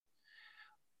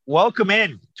Welcome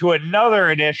in to another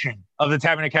edition of the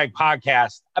 10 Minute Keg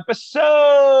Podcast, episode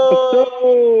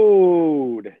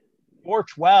Episode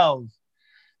 412.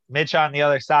 Mitch on the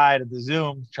other side of the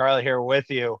Zoom. Charlie here with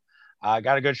you.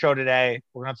 Got a good show today.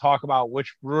 We're going to talk about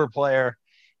which Brewer player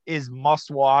is must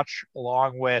watch,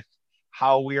 along with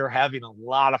how we are having a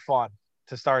lot of fun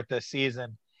to start this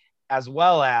season, as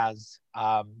well as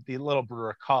the little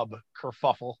Brewer Cub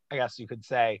kerfuffle, I guess you could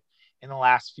say, in the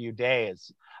last few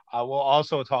days. We'll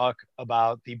also talk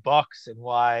about the Bucks and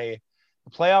why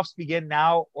the playoffs begin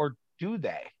now, or do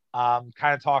they? Kind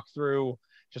of talk through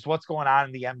just what's going on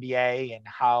in the NBA and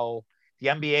how the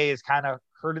NBA is kind of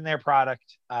hurting their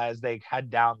product as they head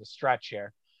down the stretch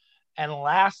here. And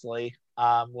lastly,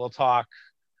 we'll talk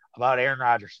about Aaron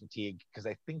Rodgers fatigue, because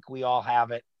I think we all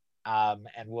have it. And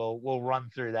we'll run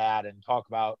through that and talk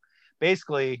about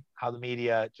basically how the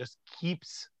media just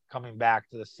keeps coming back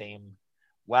to the same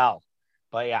well.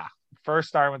 But yeah, first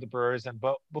starting with the Brewers.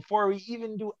 But before we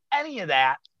even do any of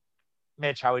that,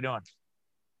 Mitch, how we doing?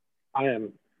 I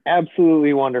am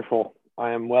absolutely wonderful.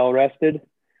 I am well rested.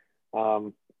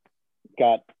 Got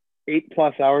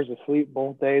 8+ hours of sleep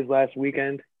both days last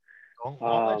weekend. Don't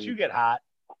let you get hot.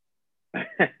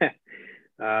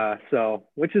 So,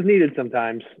 which is needed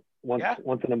sometimes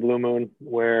once in a blue moon,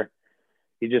 where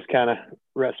you just kind of,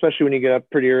 especially when you get up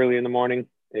pretty early in the morning,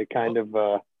 it kind of,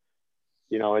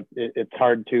 it's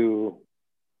hard to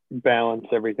balance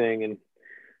everything. And,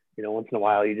 once in a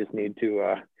while you just need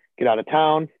to get out of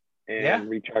town and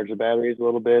recharge the batteries a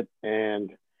little bit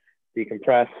and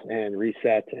decompress and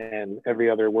reset and every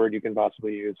other word you can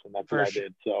possibly use. And that's what I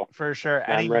did. So for sure.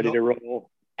 I'm ready to roll.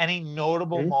 Any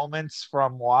notable moments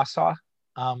from Wausau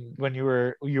when you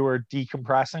were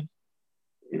decompressing?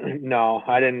 No,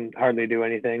 I didn't hardly do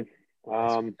anything.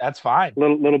 That's fine.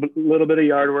 Little bit of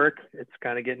yard work. It's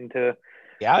kind of getting to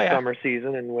summer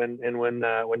season, and when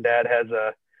Dad has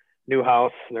a new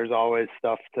house, there's always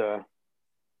stuff to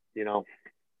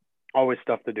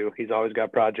do. He's always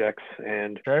got projects,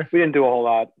 and we didn't do a whole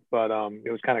lot, but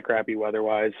it was kind of crappy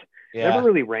weather-wise. It never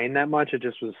really rained that much.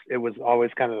 It was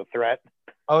always kind of a threat.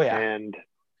 Oh yeah, and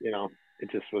it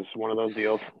just was one of those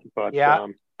deals. But no,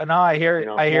 I hear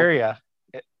you.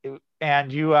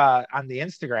 And you on the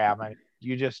Instagram,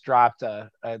 you just dropped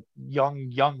a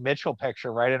young Mitchell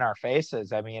picture right in our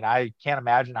faces. I mean, I can't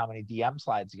imagine how many DM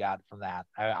slides you got from that.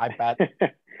 I bet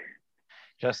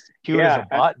just cute as a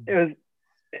button.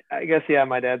 I guess,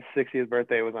 my dad's 60th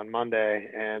birthday was on Monday,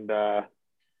 and I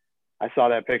saw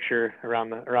that picture around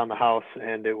the house,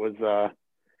 and it was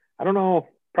I don't know,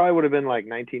 probably would have been like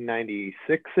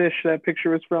 1996-ish that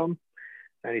picture was from,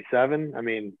 97. I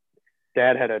mean,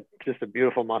 Dad had just a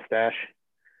beautiful mustache,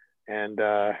 and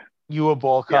you a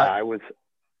bowl cut? Yeah,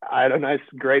 I had a nice,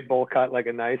 great bowl cut, like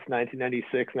a nice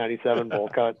 1996, 97 bowl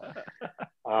cut.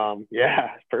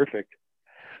 It's perfect.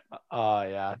 Oh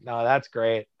yeah, no, that's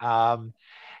great.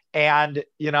 And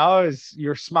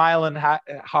you're smiling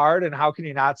hard, and how can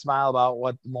you not smile about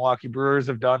what the Milwaukee Brewers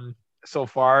have done so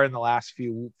far in the last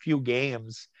few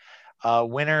games?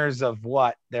 Winners of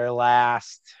what?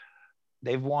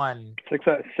 They've won 6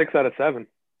 out of 7.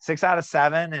 6 out of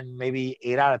 7, and maybe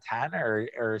 8 out of 10,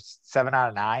 or 7 out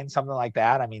of 9, something like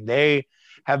that. I mean, they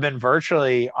have been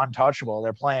virtually untouchable.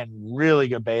 They're playing really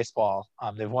good baseball.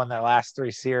 They've won their last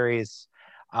 3 series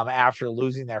after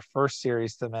losing their first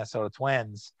series to the Minnesota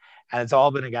Twins, and it's all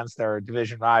been against their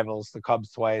division rivals, the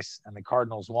Cubs twice and the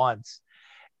Cardinals once.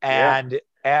 And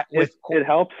it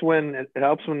helps when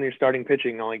your starting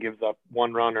pitching only gives up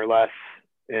 1 run or less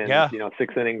in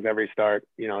 6 innings every start.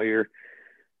 You're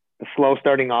the slow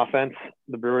starting offense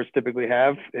the Brewers typically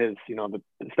have is, the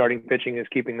starting pitching is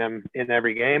keeping them in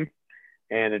every game.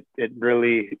 And it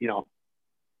really,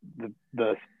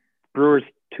 the Brewers'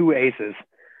 2 aces,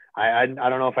 I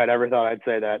don't know if I'd ever thought I'd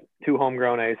say that, 2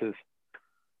 homegrown aces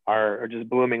are just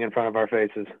blooming in front of our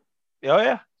faces. Oh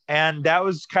yeah. And that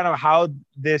was kind of how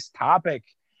this topic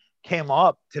came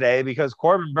up today, because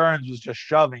Corbin Burnes was just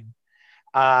shoving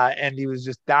and he was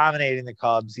just dominating the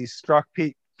Cubs. He struck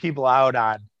people out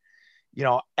on,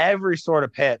 every sort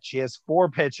of pitch. He has 4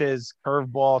 pitches: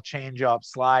 curveball, changeup,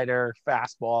 slider,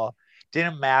 fastball.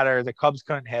 Didn't matter. The Cubs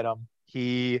couldn't hit him.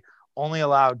 He only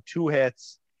allowed 2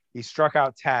 hits. He struck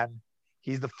out 10.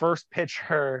 He's the first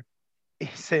pitcher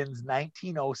since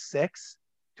 1906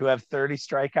 to have 30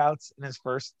 strikeouts in his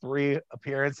first 3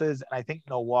 appearances. And I think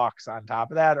no walks on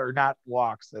top of that, or not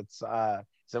walks. It's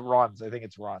runs. I think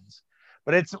it's runs,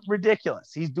 but it's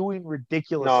ridiculous. He's doing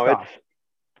ridiculous stuff.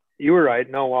 You were right.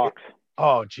 No walks.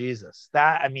 Oh, Jesus.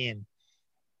 That's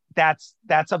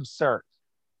absurd.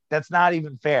 That's not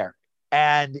even fair.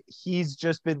 And he's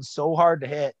just been so hard to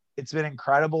hit It's been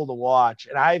incredible to watch.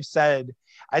 And I said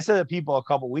to people a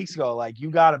couple weeks ago, like, you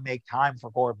got to make time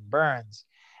for Corbin Burnes.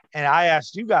 And I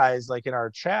asked you guys, like in our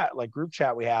chat, like group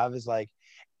chat we have, is like,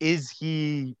 is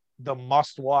he the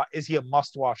must watch? Is he a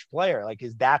must watch player? Like,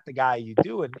 is that the guy you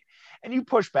do? And you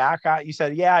push back. You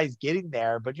said, yeah, he's getting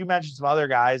there, but you mentioned some other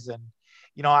guys. And,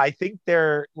 I think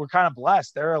we're kind of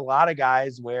blessed. There are a lot of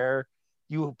guys where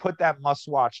you put that must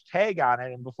watch tag on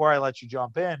it. And before I let you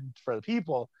jump in for the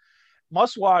people,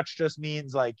 must watch just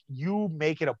means like you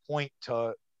make it a point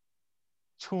to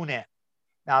tune in.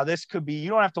 Now, this could be, you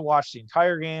don't have to watch the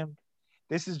entire game.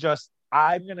 This is just,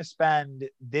 I'm going to spend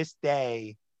this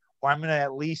day, or I'm going to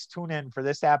at least tune in for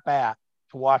this at bat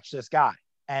to watch this guy.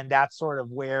 And that's sort of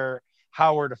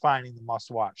how we're defining the must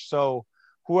watch. So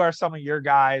who are some of your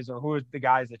guys, or who are the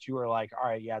guys that you were like, all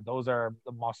right, yeah, those are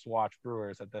the must watch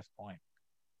Brewers at this point?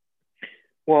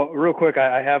 Well, real quick,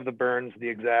 I have the Burnes, the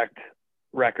exact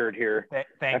record here.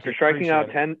 After striking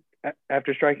out 10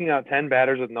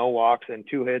 batters with no walks and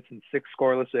 2 hits and 6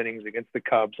 scoreless innings against the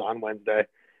Cubs on Wednesday,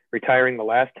 retiring the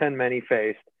last 10 men he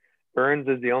faced, Burnes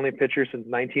is the only pitcher since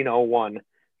 1901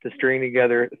 to string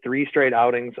together 3 straight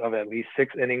outings of at least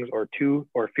 6 innings or 2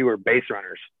 or fewer base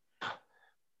runners.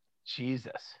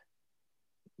 Jesus.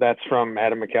 That's from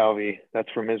Adam McCalvy. That's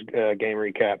from his game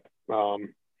recap.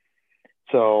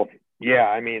 So yeah,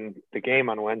 I mean, the game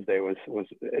on Wednesday was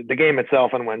the game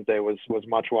itself on Wednesday was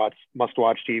must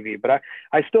watch TV. But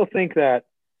I still think that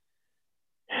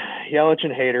Yelich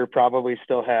and Hader probably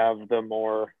still have the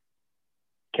more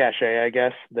cachet, I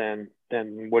guess, than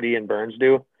Woody and Burnes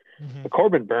do. Mm-hmm. But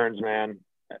Corbin Burnes, man,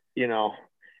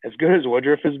 as good as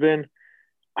Woodruff has been,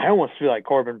 I almost feel like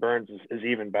Corbin Burnes is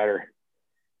even better.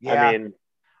 Yeah. I mean,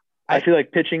 I feel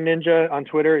like Pitching Ninja on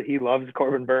Twitter, he loves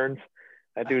Corbin Burnes.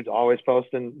 That dude's always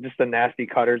posting just the nasty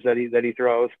cutters that he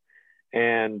throws.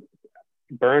 And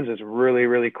Burnes is really,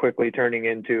 really quickly turning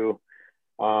into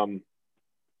a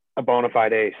bona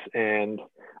fide ace. And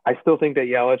I still think that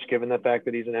Yelich, given the fact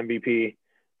that he's an MVP,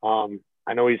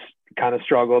 I know he's kind of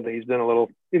struggled. He's been a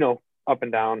little, up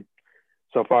and down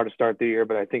so far to start the year,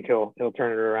 but I think he'll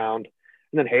turn it around.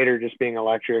 And then Hader just being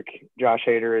electric. Josh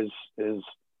Hader is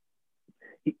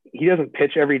he doesn't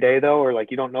pitch every day though, or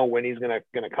like you don't know when he's gonna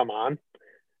come on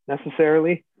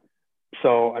necessarily.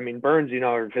 So I mean, Burnes,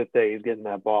 every 5th day he's getting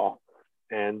that ball,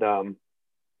 and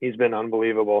he's been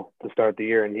unbelievable to start the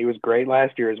year, and he was great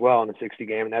last year as well in the 60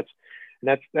 game, and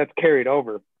that's carried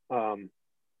over.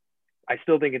 I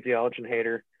still think it's Yelich and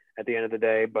Hader at the end of the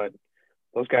day, but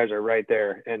those guys are right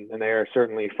there, and they are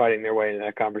certainly fighting their way into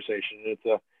that conversation. It's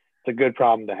a good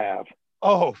problem to have.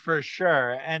 Oh, for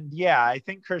sure. And yeah, I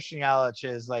think Christian Yelich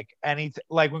is like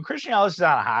when Christian Yelich is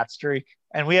on a hot streak,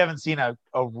 and we haven't seen a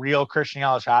real Christian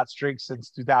Yelich hot streak since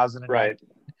 2009. Right.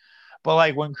 But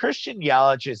like when Christian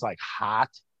Yelich is like hot,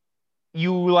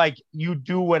 you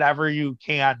do whatever you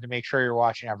can to make sure you're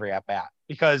watching every at bat,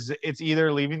 because it's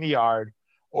either leaving the yard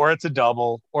or it's a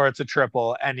double or it's a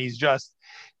triple, and he's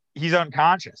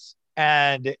unconscious.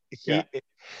 And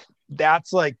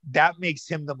that makes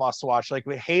him the must watch. Like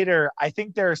with Hader, I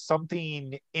think there's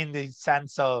something in the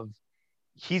sense of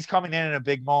he's coming in a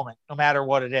big moment, no matter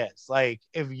what it is. Like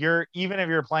if you're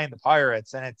playing the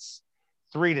Pirates and it's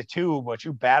 3-2, but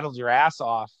you battled your ass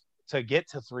off to get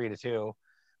to 3-2,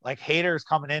 like Hader's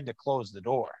coming in to close the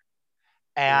door,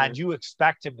 and you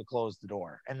expect him to close the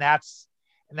door. And that's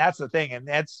the thing. And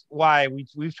that's why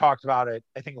we've talked about it,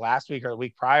 I think last week or the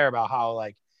week prior, about how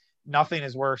like nothing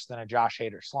is worse than a Josh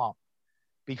Hader slump,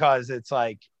 because it's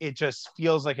like, it just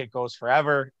feels like it goes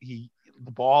forever. The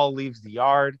ball leaves the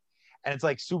yard, and it's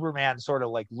like Superman sort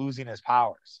of like losing his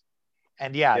powers.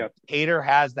 And Hader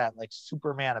has that like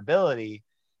Superman ability.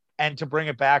 And to bring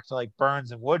it back to like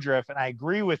Burnes and Woodruff, and I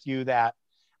agree with you that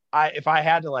if I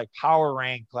had to like power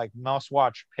rank like must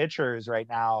watch pitchers right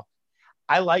now,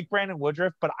 I like Brandon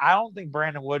Woodruff, but I don't think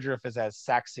Brandon Woodruff is as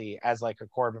sexy as like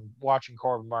watching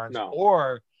Corbin Burnes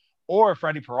or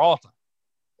Freddie Peralta.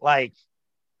 Like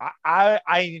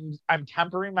I'm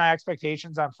tempering my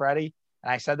expectations on Freddie,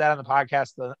 and I said that on the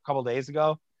podcast a couple of days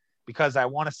ago, because I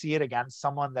want to see it against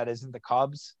someone that isn't the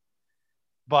Cubs.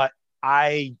 But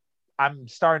I'm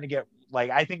starting to get like,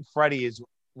 I think Freddie is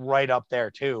right up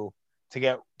there too, to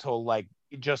get to like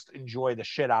just enjoy the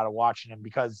shit out of watching him,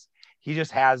 because he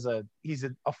just he's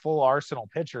a full arsenal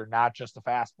pitcher, not just a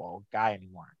fastball guy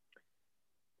anymore.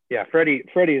 Yeah, Freddie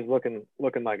is looking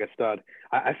like a stud.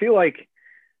 I feel like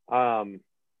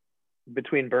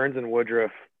between Burnes and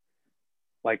Woodruff,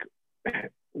 like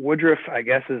Woodruff, I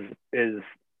guess is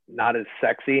not as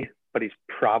sexy, but he's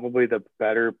probably the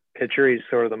better pitcher. He's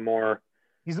sort of the more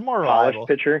reliable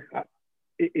pitcher.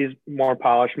 He's more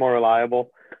polished, more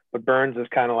reliable. but Burns is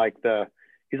kind of like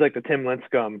he's like the Tim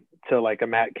Lincecum to like a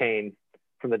Matt Cain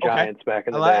from the Giants back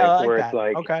in the day, I like where that. it's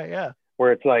like, okay, yeah,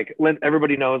 where it's like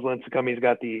everybody knows Lincecum. He's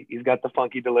got the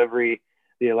funky delivery,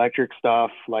 the electric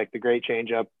stuff, like the great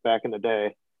changeup back in the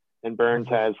day. And Burns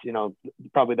has, you know,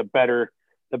 probably the better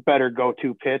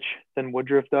go-to pitch than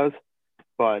Woodruff does,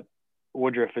 but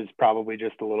Woodruff is probably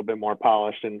just a little bit more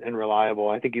polished and reliable.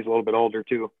 I think he's a little bit older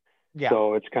too. Yeah.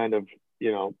 So it's kind of,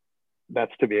 you know,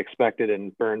 that's to be expected.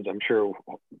 And Burns, I'm sure,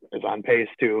 is on pace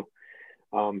to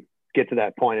get to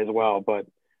that point as well. But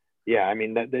yeah, I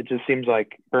mean, that just seems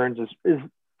like Burns is,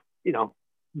 you know,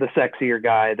 the sexier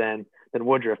guy than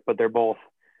Woodruff, but they're both,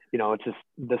 you know, it's just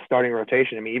the starting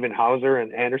rotation. I mean, even Hauser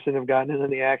and Anderson have gotten into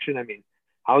the action. I mean,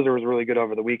 Hauser was really good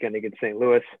over the weekend against St.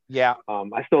 Louis. Yeah.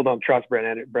 I still don't trust Brett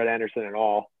Anderson at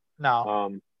all.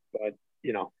 No. But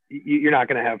you know, you're not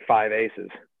going to have 5 aces.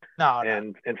 No.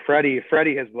 And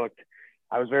Freddie has looked.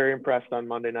 I was very impressed on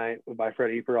Monday night by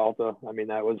Freddie Peralta. I mean,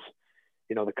 that was,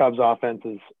 you know, the Cubs offense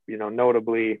is, you know,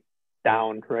 notably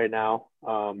down right now.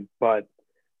 But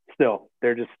still,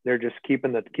 they're just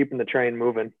keeping the train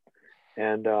moving.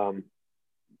 And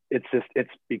it's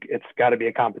got to be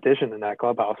a competition in that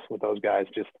clubhouse with those guys.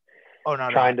 Just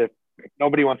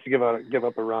nobody wants to give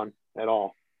up a run at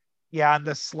all. Yeah, and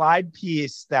the slide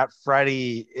piece that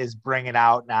Freddie is bringing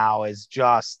out now is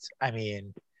just, I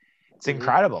mean, it's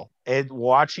incredible.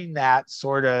 Watching that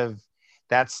slider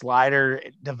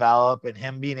develop and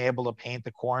him being able to paint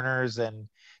the corners and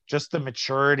just the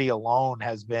maturity alone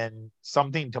has been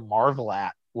something to marvel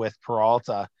at with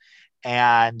Peralta.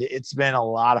 And it's been a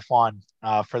lot of fun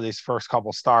for these first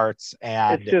couple starts.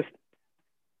 And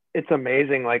it's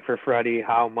amazing, like for Freddie,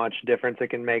 how much difference it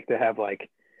can make to have, like,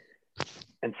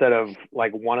 instead of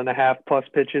like 1.5 plus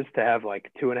pitches, to have like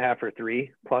 2.5 or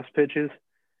 3 plus pitches,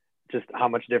 just how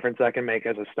much difference that can make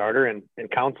as a starter. And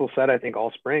Counsell said, I think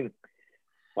all spring,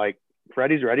 like,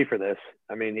 Freddie's ready for this.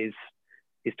 I mean,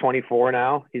 he's 24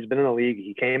 now. He's been in the league.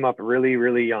 He came up really,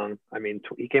 really young. I mean,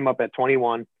 he came up at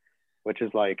 21, which is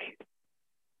like,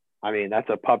 I mean, that's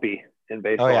a puppy in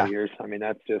baseball years. I mean,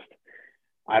 that's just,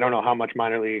 I don't know how much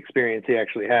minor league experience he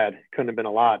actually had. Couldn't have been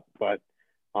a lot, but,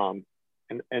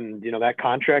 and you know, that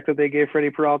contract that they gave Freddie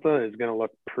Peralta is going to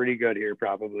look pretty good here,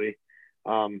 probably.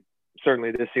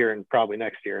 Certainly this year and probably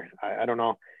next year. I don't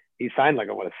know. He signed like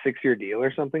a 6-year deal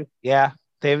or something. Yeah.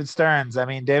 David Stearns. I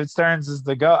mean, David Stearns is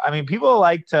the GOAT. I mean, people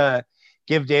like to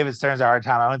give David Stearns a hard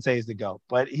time. I wouldn't say he's the GOAT,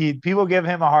 but people give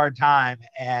him a hard time,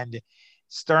 and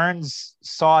Stearns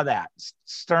saw that.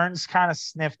 Stearns kind of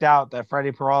sniffed out that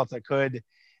Freddie Peralta could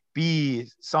be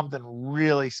something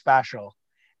really special.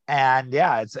 And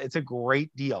yeah, it's a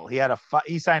great deal.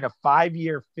 He signed a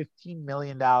 5-year, $15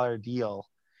 million deal.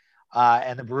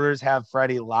 And the Brewers have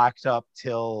Freddie locked up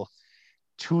till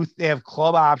they have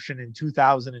club option in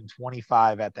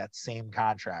 2025 at that same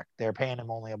contract. They're paying him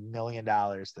only $1 million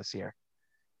this year.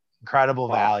 Incredible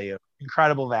value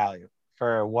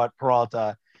for what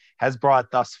Peralta has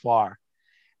brought thus far.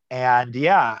 And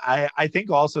yeah, I think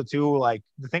also too, like,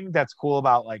 the thing that's cool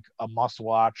about like a must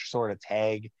watch sort of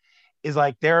tag is,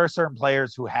 like, there are certain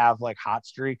players who have like hot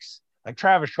streaks. Like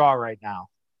Travis Shaw right now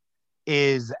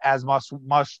is as must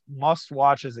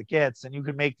watch as it gets. And you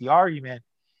can make the argument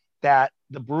that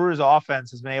the Brewers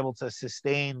offense has been able to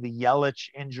sustain the Yelich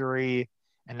injury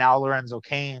and now Lorenzo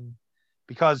Cain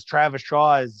because Travis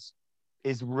Shaw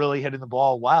is really hitting the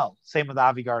ball well. Same with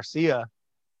Avi Garcia.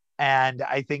 And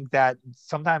I think that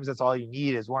sometimes that's all you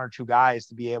need is 1 or 2 guys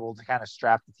to be able to kind of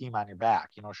strap the team on your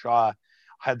back. You know, Shaw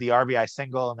had the RBI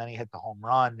single and then he hit the home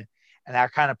run, and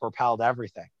that kind of propelled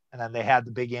everything. And then they had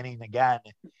the big inning again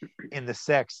in the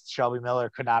 6th. Shelby Miller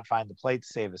could not find the plate to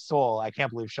save his soul. I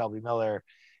can't believe Shelby Miller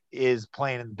is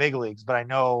playing in the big leagues, but I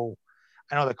know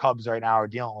the Cubs right now are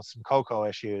dealing with some Coco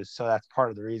issues. So that's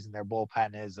part of the reason their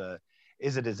bullpen is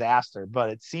a disaster. But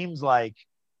it seems like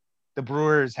the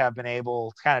Brewers have been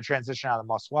able to kind of transition out of the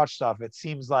must-watch stuff. It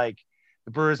seems like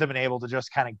the Brewers have been able to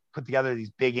just kind of put together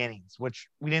these big innings, which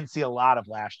we didn't see a lot of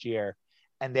last year.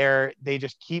 And they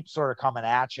just keep sort of coming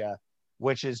at you,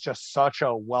 which is just such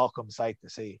a welcome sight to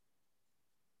see.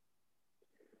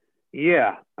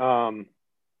 Yeah.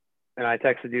 And I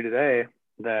texted you today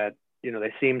that, you know,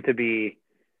 they seem to be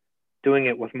doing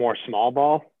it with more small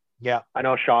ball. Yeah. I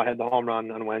know Shaw had the home run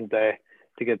on Wednesday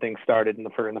to get things started in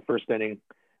the first inning.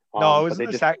 No, it was in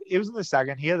the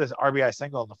second. He had this RBI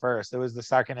single in the first. It was the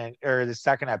second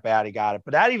at bat he got it.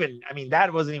 But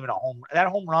that wasn't even a home. That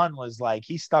home run was like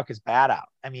he stuck his bat out.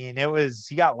 I mean,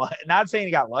 he got not saying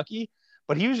he got lucky,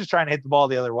 but he was just trying to hit the ball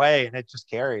the other way, and it just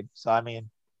carried. So I mean,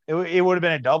 it would have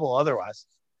been a double otherwise.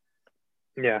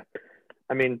 Yeah,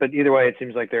 I mean, but either way, it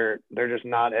seems like they're just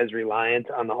not as reliant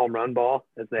on the home run ball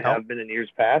as they Nope. have been in years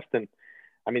past. And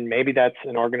I mean, maybe that's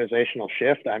an organizational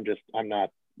shift. I'm not,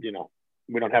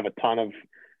 we don't have a ton of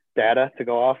data to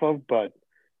go off of, but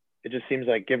it just seems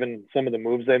like given some of the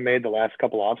moves they made the last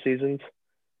couple off seasons,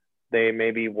 they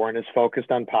maybe weren't as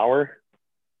focused on power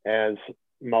as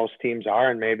most teams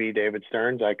are. And maybe David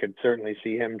Stearns, I could certainly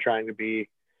see him trying to be,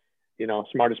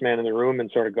 smartest man in the room and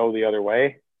sort of go the other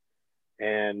way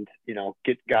and,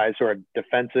 get guys who are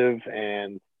defensive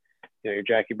and, your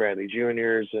Jackie Bradley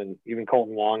Jr.'s and even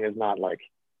Colton Wong is not like,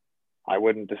 I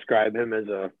wouldn't describe him as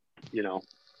a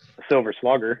silver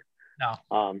slugger.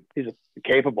 No. He's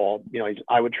capable,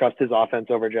 I would trust his offense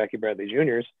over Jackie Bradley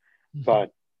Jr.'s,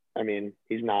 but I mean,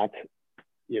 he's not,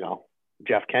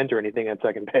 Jeff Kent or anything at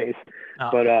second base,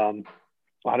 but a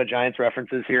lot of Giants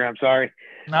references here. I'm sorry.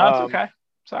 No, it's okay.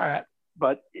 It's all right.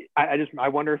 But I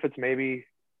wonder if it's maybe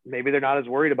they're not as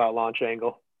worried about launch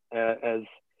angle as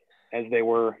they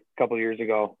were a couple of years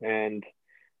ago. And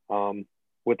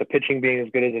with the pitching being as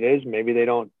good as it is, maybe they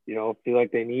don't, feel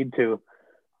like they need to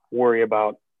worry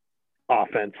about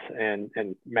offense and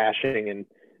mashing and,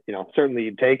 certainly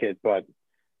you'd take it, but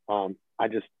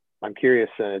I'm curious,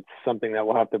 and it's something that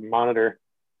we'll have to monitor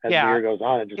as the year goes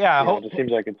on. It just, it just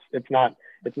seems like it's not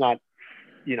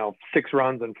 6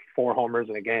 runs and 4 homers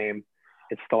in a game.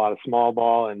 It's a lot of small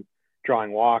ball and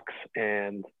drawing walks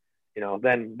and,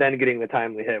 then getting the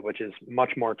timely hit, which is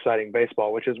much more exciting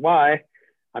baseball, which is why,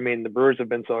 I mean, the Brewers have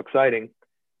been so exciting,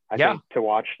 I think, to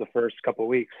watch the first couple of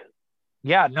weeks.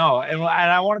 Yeah, no. And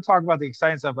I want to talk about the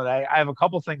exciting stuff, but I have a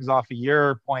couple things off of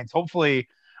your points. Hopefully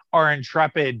our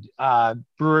intrepid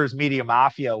Brewers media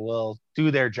mafia will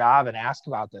do their job and ask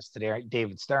about this today,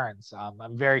 David Stearns.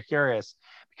 I'm very curious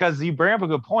because you bring up a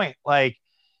good point. Like,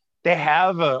 they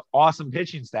have an awesome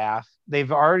pitching staff.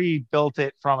 They've already built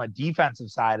it from a defensive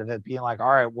side of it, being like,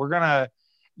 all right,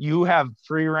 you have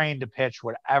free reign to pitch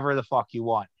whatever the fuck you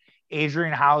want.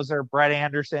 Adrian Hauser, Brett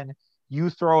Anderson, you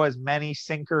throw as many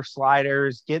sinker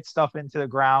sliders, get stuff into the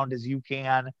ground as you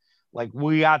can. Like,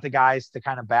 we got the guys to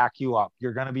kind of back you up.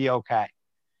 You're going to be okay.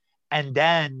 And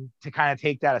then to kind of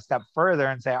take that a step further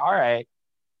and say, all right,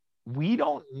 we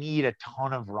don't need a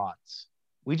ton of runs.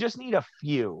 We just need a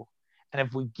few. And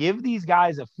if we give these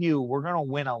guys a few, we're going to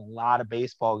win a lot of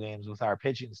baseball games with our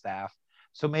pitching staff.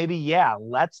 So maybe,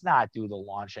 let's not do the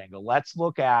launch angle. Let's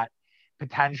look at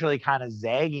potentially kind of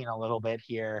zagging a little bit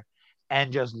here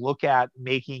and just look at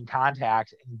making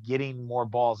contact and getting more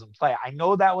balls in play. I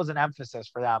know that was an emphasis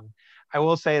for them. I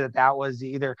will say that was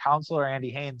either Counsell or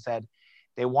Andy Haynes said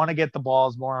they want to get the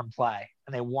balls more in play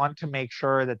and they want to make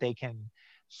sure that they can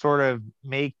sort of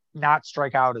not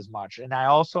strike out as much. And I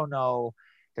also know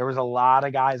there was a lot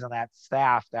of guys on that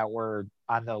staff that were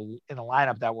in the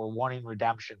lineup that were wanting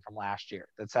redemption from last year,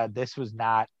 that said this was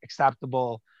not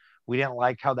acceptable. We didn't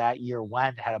like how that year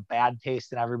went, had a bad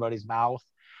taste in everybody's mouth.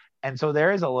 And so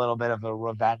there is a little bit of a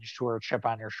revenge tour, chip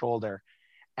on your shoulder.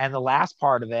 And the last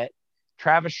part of it,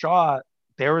 Travis Shaw,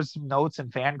 there was some notes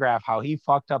in Fangraph how he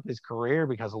fucked up his career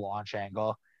because of launch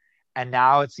angle. And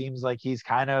now it seems like he's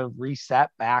kind of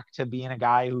reset back to being a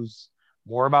guy who's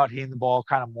more about hitting the ball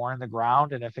kind of more in the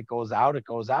ground. And if it goes out, it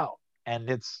goes out.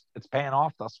 And it's paying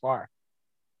off thus far.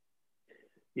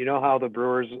 You know how the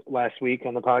Brewers last week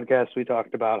on the podcast, we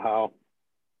talked about how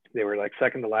they were like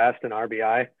second to last in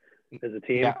RBI as a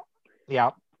team.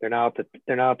 Yeah. They're now up to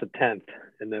 10th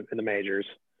in the majors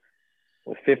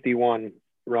with 51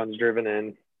 runs driven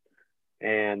in,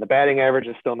 and the batting average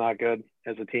is still not good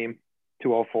as a team.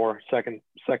 204,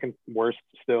 second worst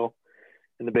still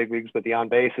in the big leagues, but the on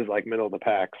base is like middle of the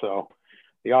pack. So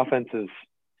the offense is,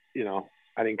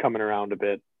 I think coming around a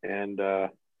bit. And I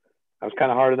was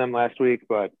kind of hard on them last week,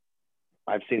 but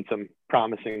I've seen some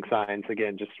promising signs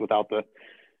again, just without the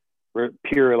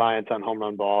pure reliance on home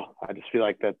run ball. I just feel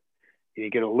like that you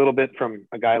get a little bit from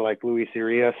a guy like Luis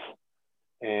Urias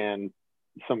and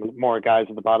some more guys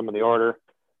at the bottom of the order.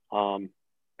 And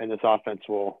this offense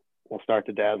will start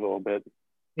to dazzle a little bit.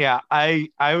 Yeah, I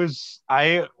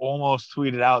almost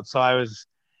tweeted out. So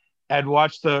I'd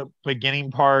watched the beginning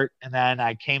part and then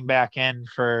I came back in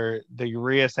for the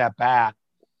Urias at bat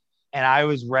and I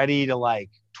was ready to like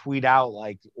tweet out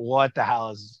like, what the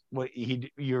hell is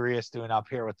Urias doing up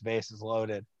here with the bases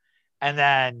loaded? And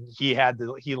then he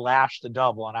lashed the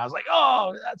double and I was like,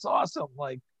 oh, that's awesome.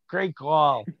 Like, great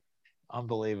call.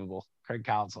 Unbelievable. Craig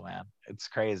Counsell, man. It's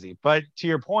crazy. But to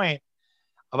your point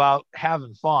about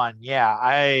having fun,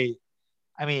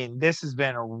 I mean, this has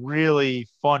been a really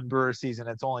fun Brewer season.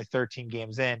 It's only 13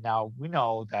 games in. Now, we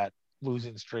know that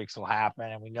losing streaks will happen,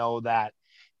 and we know that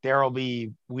there will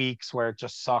be weeks where it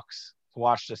just sucks to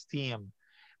watch this team.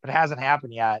 but it hasn't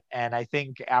happened yet. And I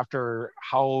think after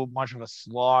how much of a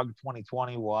slog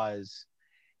 2020 was,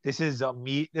 this is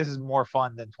more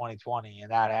fun than 2020,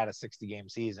 and that had a 60-game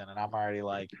season, and I'm already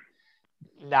like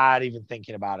not even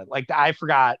thinking about it. Like I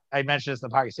forgot, I mentioned this in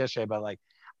the podcast yesterday, but like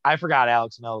I forgot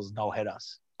Alex Mills no hit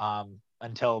us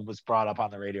until it was brought up on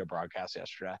the radio broadcast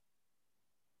yesterday.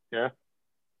 Yeah.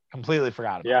 Completely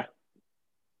forgot about it.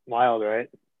 Wild, right?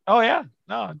 Oh yeah.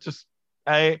 No, just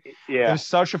it was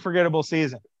such a forgettable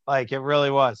season. Like it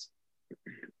really was.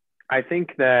 I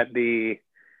think that the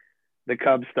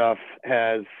Cubs stuff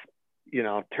has,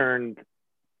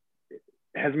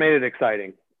 has made it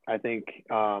exciting. I think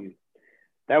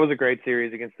that was a great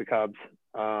series against the Cubs.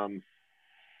 And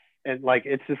like,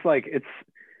 it's just like, it's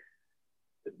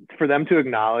for them to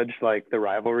acknowledge like the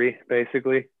rivalry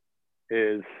basically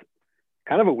is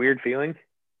kind of a weird feeling.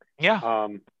 Yeah.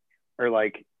 Or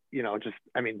like, just,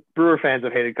 I mean, Brewer fans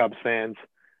have hated Cubs fans,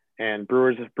 and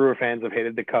Brewer fans have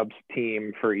hated the Cubs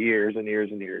team for years and years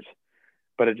and years.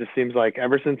 But it just seems like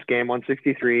ever since game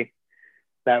 163,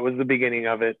 that was the beginning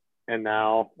of it. And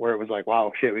now where it was like,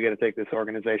 wow, shit, we got to take this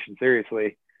organization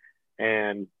seriously.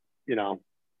 And,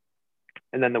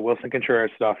 and then the Willson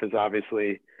Contreras stuff is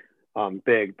obviously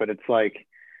big, but it's like,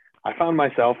 I found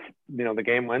myself, the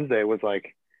game Wednesday was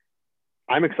like,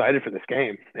 I'm excited for this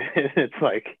game. It's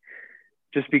like,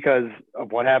 just because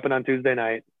of what happened on Tuesday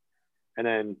night. And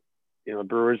then, the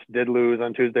Brewers did lose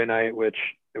on Tuesday night, which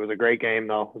it was a great game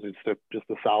though. It was just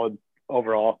a solid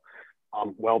overall,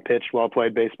 well pitched, well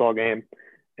played baseball game.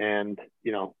 And,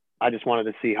 I just wanted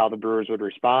to see how the Brewers would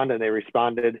respond, and they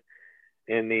responded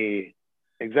in the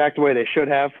exact way they should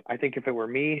have. I think if it were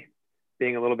me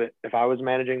if I was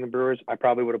managing the Brewers, I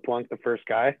probably would have plunked the first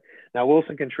guy. Now,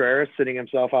 Willson Contreras sitting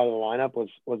himself out of the lineup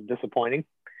was disappointing.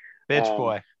 Bitch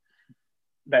boy.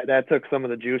 That took some of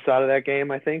the juice out of that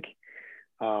game, I think.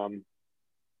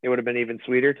 It would have been even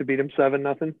sweeter to beat him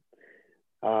 7-0.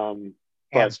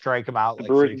 And strike him out like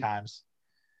Brewers, 3 times.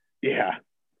 Yeah.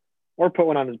 Or put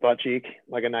one on his butt cheek,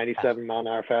 like a 97 mile an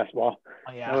hour fastball.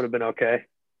 Oh, yeah. That would have been okay.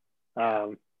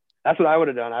 That's what I would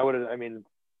have done.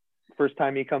 First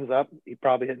time he comes up, he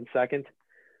probably hit in second,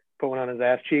 put one on his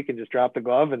ass cheek and just drop the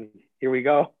glove, and here we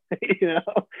go. It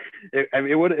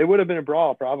would have been a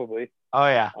brawl probably. Oh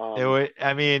yeah. It would.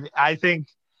 I mean, I think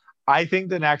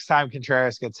the next time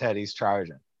Contreras gets hit, he's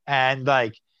charging. And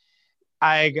like,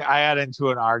 I got into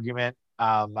an argument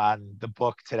on the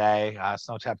book today,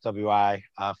 Snowtap WI,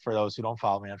 for those who don't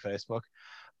follow me on Facebook,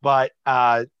 but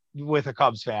with a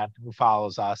Cubs fan who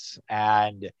follows us,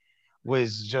 and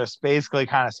was just basically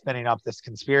kind of spinning up this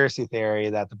conspiracy theory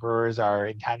that the Brewers are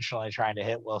intentionally trying to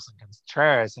hit Willson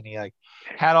Contreras. And he like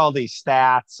had all these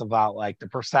stats about like the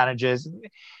percentages.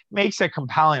 It makes a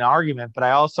compelling argument, but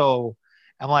I also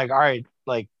am like, all right,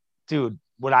 like, dude,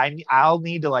 I'll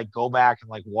need to like go back and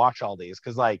like watch all these.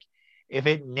 Cause like if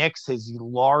it nicks his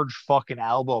large fucking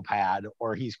elbow pad,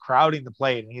 or he's crowding the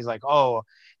plate and he's like, oh,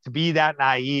 to be that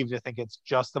naive to think it's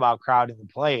just about crowding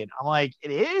the plate. I'm like,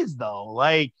 it is though.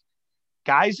 Like,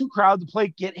 guys who crowd the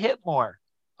plate get hit more.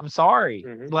 I'm sorry.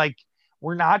 Mm-hmm. Like,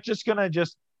 we're not just going to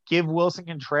just give Willson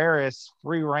Contreras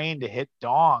free reign to hit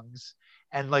dongs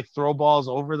and like throw balls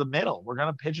over the middle. We're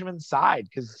going to pitch him inside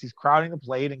because he's crowding the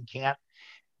plate and can't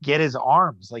get his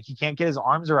arms. Like, he can't get his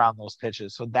arms around those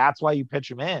pitches. So that's why you pitch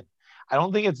him in. I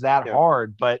don't think it's that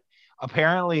hard, but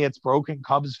apparently it's broken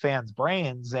Cubs fans'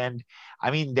 brains. And I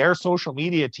mean, their social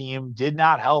media team did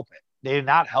not help it. They did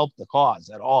not help the cause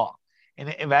at all. And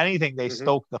if anything, they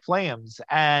stoked the flames.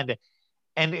 And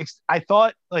I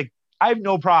thought, like, I have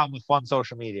no problem with fun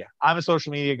social media. I'm a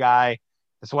social media guy.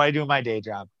 That's what I do in my day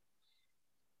job.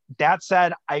 That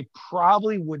said, I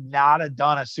probably would not have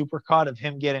done a supercut of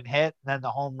him getting hit and then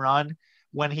the home run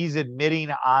when he's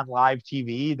admitting on live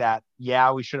TV that,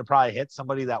 yeah, we should have probably hit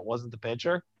somebody that wasn't the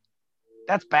pitcher.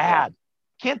 That's bad.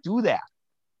 Can't do that.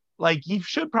 Like, he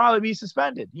should probably be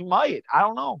suspended. He might. I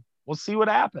don't know. We'll see what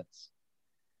happens.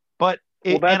 But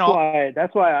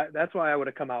that's why I would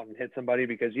have come out and hit somebody,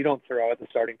 because you don't throw at the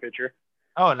starting pitcher.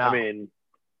 Oh no. I mean,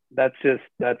 that's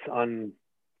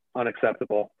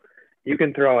unacceptable. You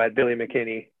can throw at Billy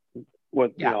McKinney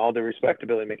with all due respect to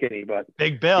Billy McKinney, but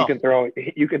Big Bill.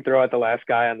 You can throw at the last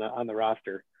guy on the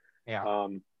roster. Yeah.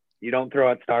 You don't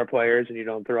throw at star players, and you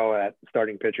don't throw at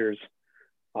starting pitchers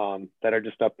that are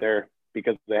just up there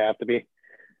because they have to be.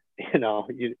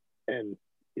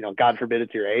 God forbid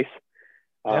it's your ace.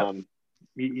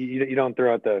 You don't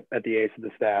throw at the ace of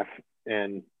the staff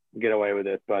and get away with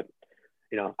it. But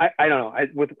I don't know.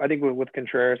 I think with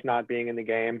Contreras not being in the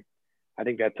game, I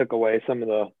think that took away some of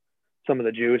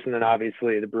the juice. And then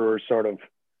obviously the Brewers sort of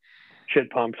shit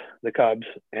pumped the Cubs,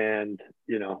 and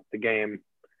the game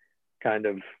kind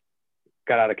of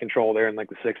got out of control there in like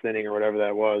the 6th inning or whatever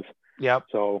that was. Yep.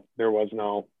 So there was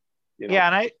no, and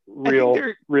I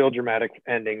real dramatic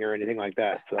ending or anything like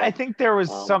that. So I think there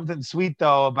was something sweet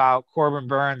though about Corbin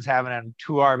Burnes having a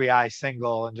 2 RBI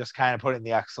single and just kind of putting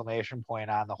the exclamation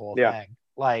point on the whole thing.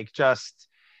 Like just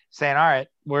saying, all right,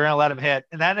 we're going to let him hit.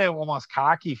 And then it almost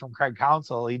cocky from Craig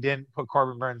Counsell. He didn't put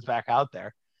Corbin Burnes back out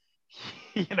there.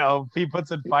 He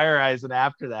puts in Fire Eyes and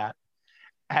after that.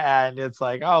 And it's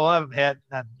like, oh, we'll have him hit.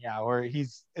 And then,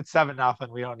 it's 7-0.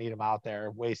 We don't need him out there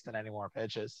wasting any more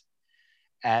pitches.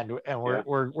 And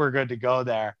we're good to go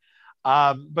there.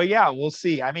 But yeah, we'll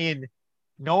see. I mean,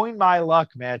 knowing my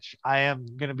luck, Mitch, I am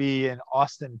going to be in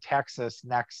Austin, Texas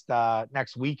next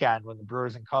weekend when the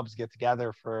Brewers and Cubs get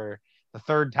together for the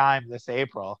 3rd time this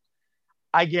April.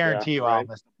 I guarantee I'll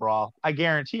miss the brawl. I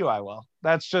guarantee you I will.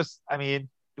 That's just, I mean,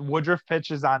 Woodruff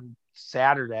pitches on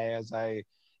Saturday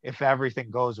if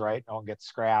everything goes right, no one gets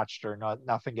scratched or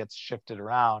nothing gets shifted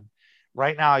around.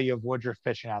 Right now you have Woodruff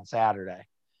pitching on Saturday.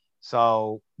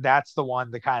 So that's the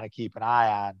one to kind of keep an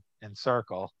eye on and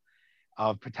circle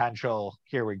of potential.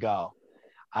 Here we go.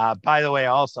 By the way,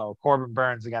 also Corbin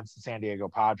Burnes against the San Diego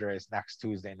Padres next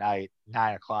Tuesday night,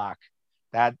 9:00.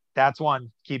 That's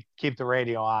one. Keep the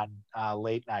radio on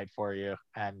late night for you,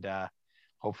 and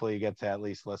hopefully you get to at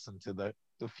least listen to the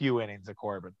few innings of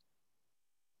Corbin.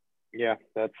 Yeah,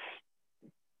 that's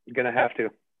gonna have to.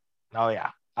 Oh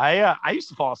yeah. I used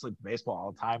to fall asleep to baseball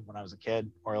all the time when I was a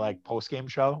kid, or like post-game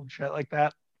show and shit like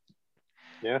that.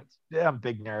 Yeah, I'm a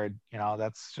big nerd.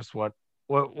 That's just what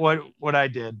I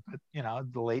did.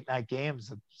 But the late night games,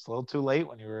 it's a little too late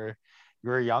when you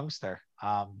were a youngster.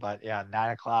 But yeah,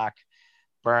 9:00,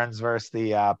 Burnes versus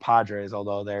the Padres,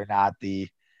 although they're not the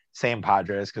same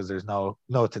Padres because there's no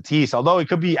Tatis. Although it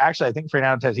could be actually, I think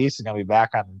Fernando Tatis is going to be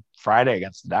back on Friday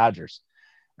against the Dodgers.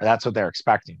 That's what they're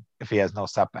expecting if he has no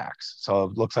setbacks. So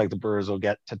it looks like the Brewers will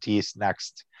get Tatis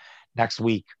next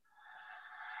week.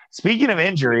 Speaking of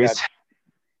injuries,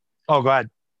 go ahead.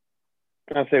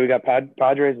 I'll say we got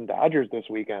Padres and Dodgers this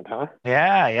weekend, huh?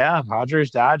 Yeah,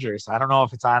 Padres Dodgers. I don't know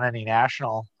if it's on any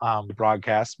national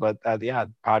broadcast, but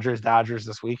Padres Dodgers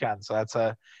this weekend. So it's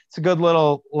a good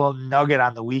little nugget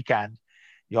on the weekend.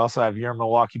 You also have your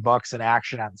Milwaukee Bucks in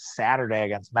action on Saturday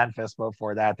against Memphis. But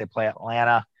before that, they play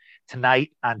Atlanta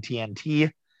tonight on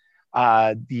TNT.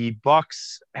 The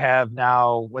Bucks have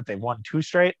now they've won 2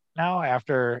 straight now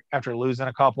after losing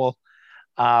a couple.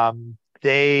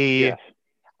 They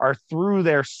are through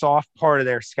their soft part of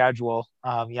their schedule.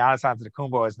 Giannis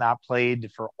Antetokounmpo has not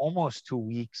played for almost 2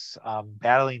 weeks,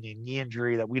 battling a knee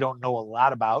injury that we don't know a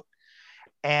lot about.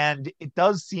 And it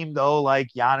does seem though like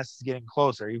Giannis is getting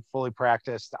closer. He fully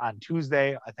practiced on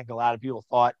Tuesday. I think a lot of people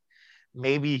thought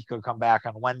maybe he could come back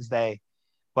on Wednesday,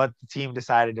 but the team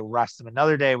decided to rest him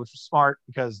another day, which was smart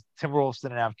because Timberwolves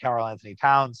didn't have Karl-Anthony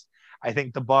Towns. I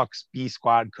think the Bucks B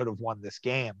squad could have won this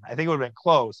game. I think it would have been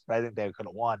close, but I think they could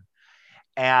have won.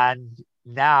 And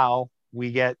now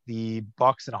we get the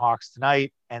Bucks and Hawks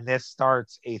tonight, and this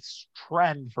starts a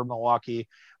trend for Milwaukee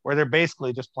where they're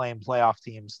basically just playing playoff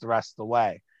teams the rest of the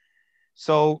way.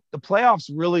 So the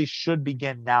playoffs really should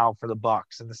begin now for the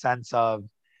Bucks in the sense of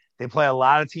they play a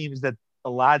lot of teams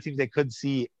they could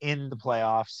see in the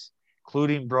playoffs,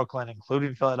 including Brooklyn,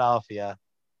 including Philadelphia.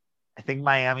 I think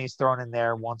Miami's thrown in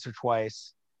there once or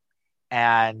twice,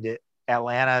 and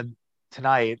Atlanta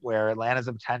tonight, where Atlanta's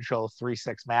a potential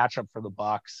 3-6 matchup for the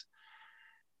Bucks.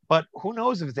 But who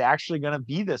knows if it's actually going to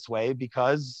be this way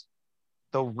because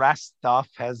the rest stuff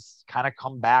has kind of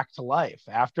come back to life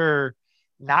after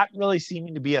not really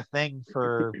seeming to be a thing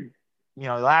for,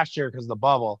 last year because of the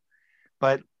bubble.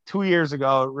 But 2 years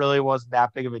ago, it really wasn't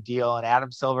that big of a deal. And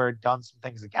Adam Silver had done some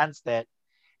things against it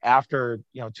after,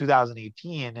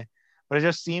 2018. But it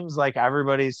just seems like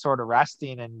everybody's sort of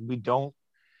resting and we don't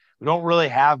really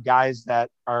have guys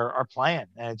that are playing.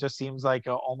 And it just seems like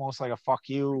almost like a fuck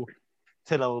you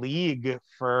to the league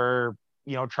for,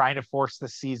 trying to force the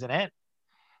season in.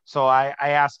 So I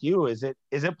ask you, is it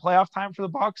playoff time for the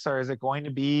Bucks, or is it going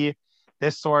to be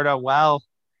this sort of, well,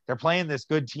 they're playing this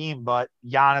good team, but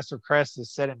Giannis or Chris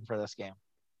is sitting for this game?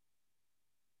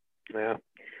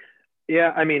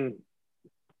 Yeah. I mean,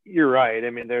 you're right.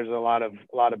 I mean, there's a lot of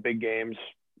big games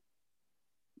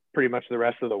pretty much the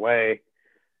rest of the way.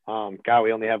 God,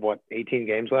 we only have 18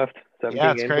 games left? 17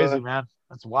 yeah, it's games crazy, left? Man.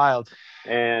 That's wild.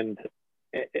 And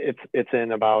it's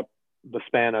in about the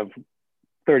span of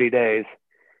 30 days.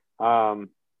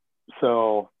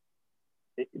 So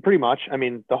pretty much, I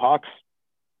mean, the Hawks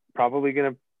probably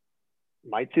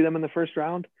might see them in the first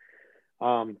round.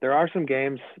 There are some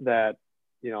games that,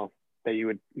 that you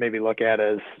would maybe look at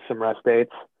as some rest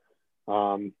dates,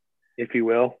 if you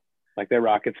will. like their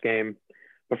Rockets game.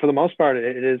 But for the most part,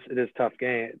 it is tough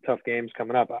games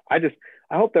coming up. I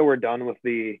hope that we're done with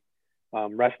the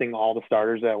resting all the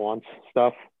starters at once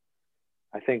stuff.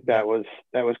 I think that was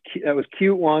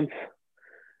cute once,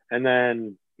 and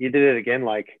then you did it again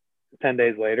like 10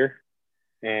 days later,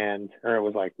 or it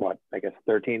was like what, I guess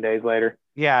 13 days later.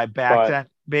 Yeah, then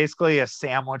basically a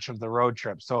sandwich of the road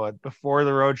trip. So before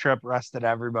the road trip, rested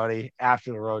everybody.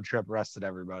 After the road trip, rested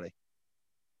everybody.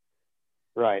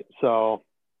 Right. So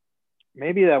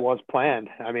maybe that was planned.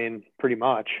 I mean, pretty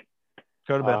much.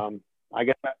 Could have been. I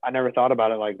guess I never thought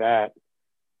about it like that,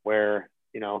 where,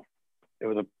 it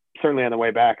was certainly on the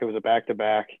way back, it was a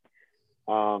back-to-back.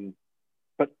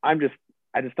 But I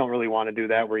just don't really want to do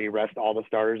that where you rest all the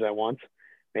starters at once.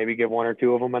 Maybe give one or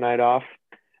two of them a night off.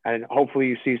 And hopefully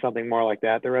you see something more like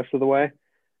that the rest of the way.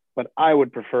 But I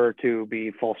would prefer to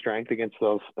be full strength against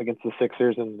the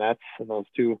Sixers and Nets and those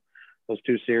two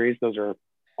series. Those are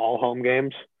all home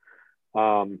games.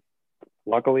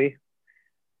 Luckily,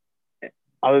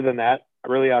 other than that,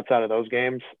 really outside of those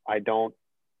games, I don't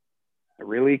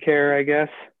really care, I guess,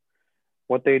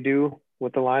 what they do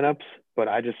with the lineups. But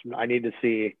I need to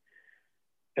see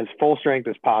as full strength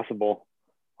as possible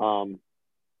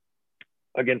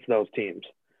against those teams.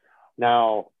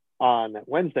 Now, on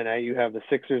Wednesday night, you have the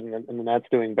Sixers and the Nets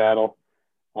doing battle.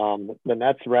 The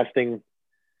Nets resting,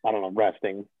 I don't know,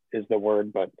 resting is the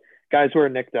word, but guys who are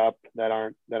nicked up that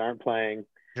aren't playing.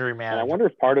 Injury management. And I wonder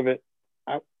if part of it,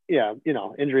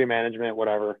 injury management,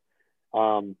 whatever.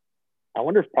 I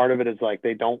wonder if part of it is like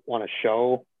they don't want to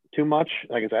show too much.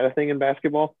 Like, is that a thing in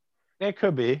basketball? It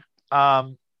could be.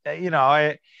 I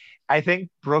think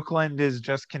Brooklyn is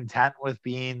just content with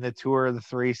being the 2 or the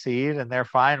 3 seed, and they're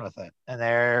fine with it. And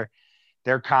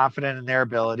they're confident in their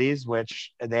abilities,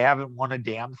 which they haven't won a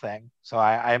damn thing. So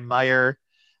I admire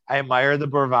the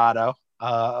bravado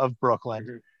of Brooklyn.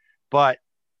 Mm-hmm. But,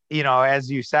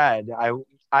 as you said,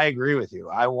 I agree with you.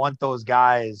 I want those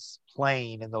guys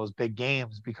playing in those big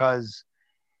games because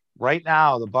right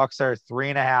now the Bucks are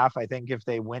 3.5. I think if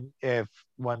they win,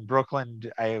 when Brooklyn,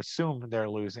 I assume they're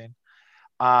losing.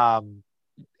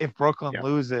 If Brooklyn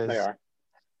loses, they are.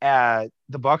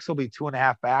 The Bucks will be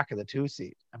 2.5 back of the 2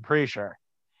 seed. I'm pretty sure.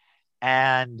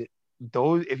 And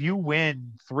if you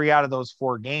win 3 out of those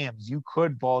 4 games, you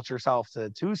could vault yourself to the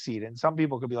 2 seed. And some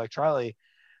people could be like, Charlie,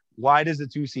 why does the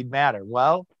 2 seed matter?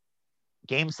 Well,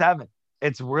 Game 7.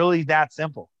 It's really that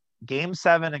simple. Game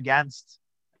 7 against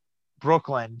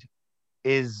Brooklyn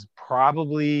is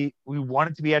probably, we want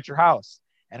it to be at your house.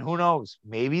 And who knows,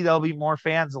 maybe there'll be more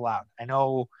fans allowed. I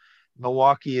know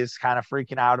Milwaukee is kind of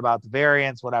freaking out about the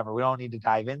variants, whatever. We don't need to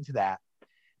dive into that.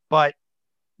 But,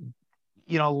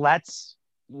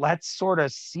 let's sort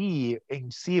of see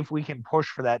if we can push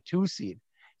for that 2 seed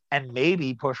and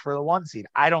maybe push for the 1 seed.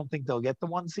 I don't think they'll get the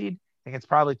 1 seed. I think it's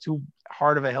probably too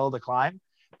hard of a hill to climb,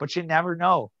 but you never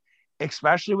know,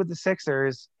 especially with the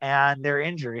Sixers and their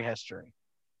injury history.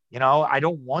 I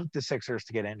don't want the Sixers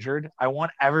to get injured. I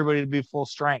want everybody to be full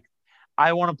strength.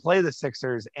 I want to play the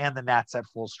Sixers and the Nets at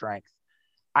full strength.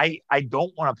 I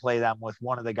don't want to play them with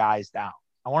one of the guys down.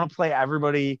 I want to play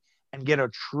everybody and get a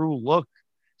true look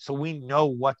so we know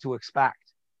what to expect.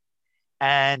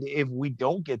 And if we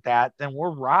don't get that, then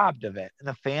we're robbed of it. And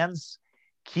the fans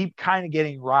keep kind of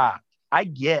getting robbed. I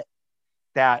get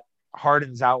that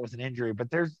Harden's out with an injury,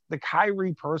 but there's the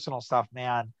Kyrie personal stuff,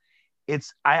 man.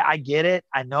 I get it.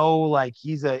 I know like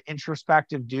he's an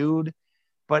introspective dude,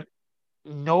 but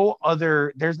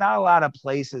there's not a lot of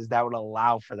places that would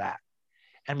allow for that.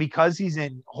 And because he's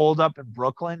holed up in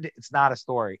Brooklyn, it's not a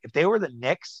story. If they were the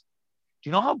Knicks, do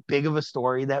you know how big of a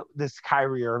story that this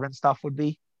Kyrie Irving stuff would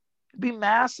be? It'd be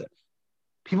massive.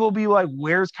 People would be like,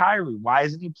 where's Kyrie? Why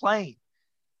isn't he playing?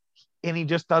 And he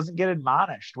just doesn't get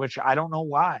admonished, which I don't know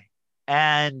why.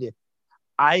 And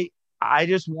I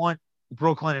just want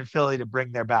Brooklyn and Philly to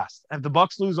bring their best. And if the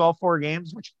Bucks lose all 4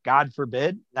 games, which God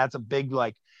forbid, that's a big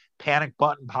like panic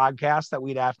button podcast that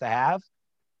we'd have to have.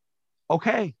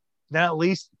 Okay, then at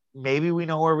least maybe we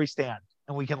know where we stand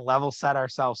and we can level set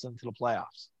ourselves into the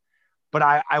playoffs. But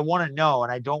I want to know,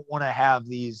 and I don't want to have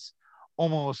these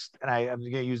almost, and I'm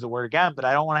going to use the word again, but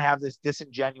I don't want to have this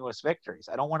disingenuous victories.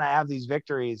 I don't want to have these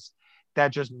victories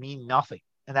that just mean nothing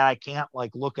and that I can't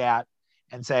like look at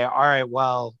and say, all right,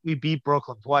 well, we beat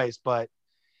Brooklyn twice, but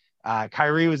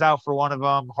Kyrie was out for one of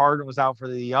them. Harden was out for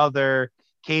the other.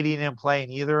 Katie didn't play in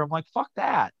either. I'm like, fuck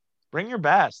that. Bring your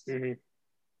best. Mm-hmm.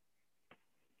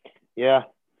 Yeah.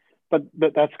 But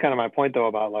that's kind of my point though,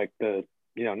 about like the,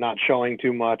 not showing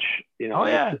too much,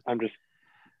 I'm just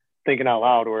thinking out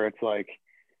loud where it's like,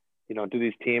 do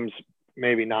these teams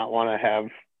maybe not want to have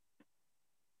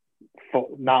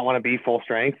not want to be full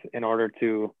strength in order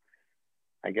to,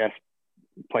 I guess,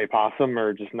 play possum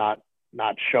or just not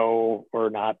show or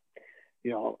not,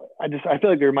 I feel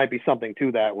like there might be something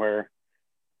to that where,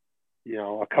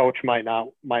 a coach might not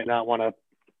want to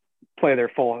play their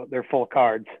full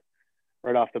cards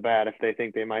right off the bat if they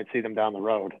think they might see them down the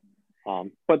road.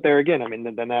 But there again, I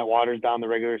mean, then that waters down the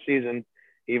regular season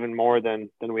even more than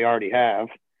we already have.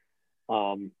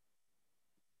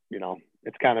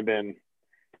 It's kind of been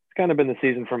the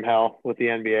season from hell with the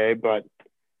NBA, but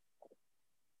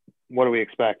what do we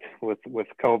expect with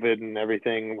COVID and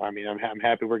everything? I mean, I'm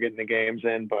happy we're getting the games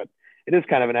in, but it is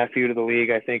kind of an FU to the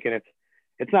league, I think, and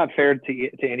it's not fair to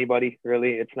anybody,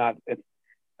 really. I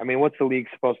mean, what's the league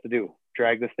supposed to do?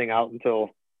 Drag this thing out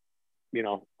until,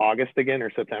 August again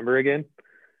or September again?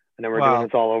 And then we're doing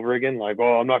this all over again? Like,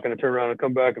 I'm not going to turn around and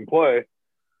come back and play,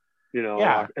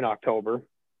 in October.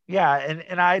 Yeah,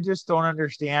 and I just don't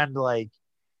understand, like,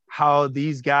 how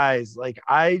these guys, like,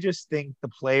 I just think the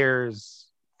players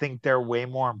think they're way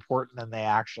more important than they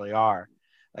actually are.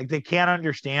 Like, they can't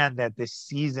understand that this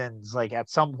season's, like, at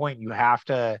some point you have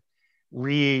to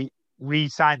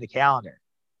re-sign the calendar.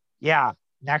 Yeah,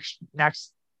 next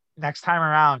time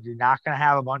around, you're not going to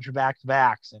have a bunch of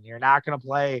back-to-backs, and you're not going to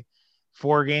play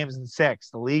 4 games in 6.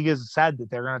 The league has said that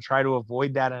they're going to try to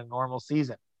avoid that in a normal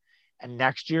season. And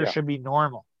next year should be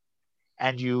normal.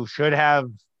 And you should have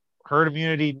herd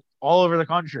immunity all over the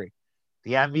country.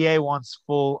 The NBA wants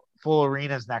full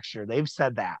arenas next year. They've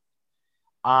said that.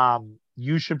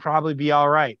 You should probably be all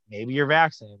right. Maybe you're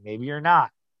vaccinated. Maybe you're not.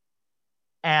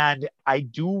 And I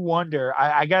do wonder,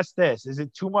 I guess is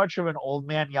it too much of an old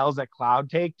man yells at cloud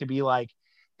take to be like,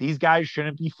 these guys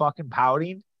shouldn't be fucking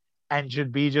pouting and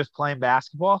should be just playing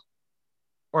basketball?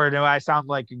 Or do I sound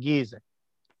like a geezer?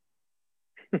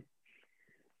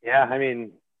 Yeah, I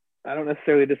mean, I don't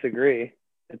necessarily disagree.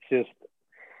 It's just,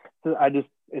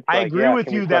 I agree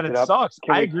with you that it sucks.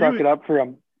 I agree. Suck it up for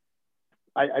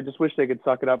I just wish they could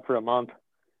suck it up for a month,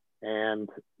 and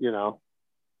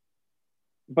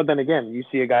But then again, you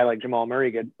see a guy like Jamal Murray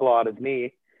get blow out his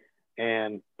knee,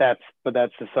 and that's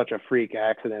just such a freak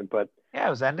accident. But yeah, it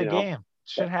was end of game.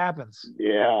 Shit happens.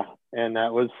 Yeah, and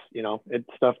that was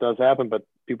stuff does happen, but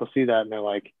people see that and they're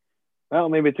like, well,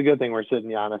 maybe it's a good thing we're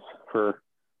sitting Giannis for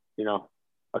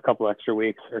a couple extra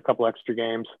weeks or a couple extra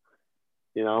games,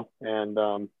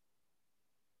 and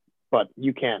but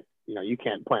you can't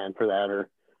plan for that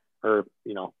or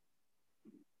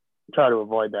try to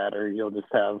avoid that, or you'll just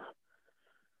have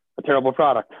a terrible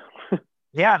product.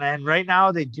 Yeah, and right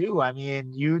now they do. I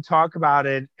mean, you talk about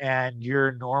it and you're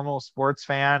a normal sports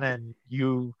fan and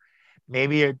you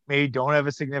maybe don't have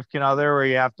a significant other where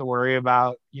you have to worry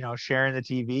about, sharing the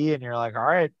TV, and you're like, all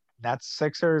right, that's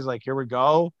Sixers. Like, here we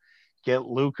go. Get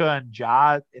Luka and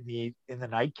Ja in the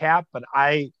nightcap. But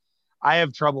I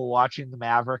have trouble watching the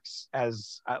Mavericks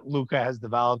as Luka has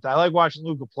developed. I like watching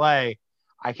Luka play.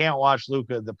 I can't watch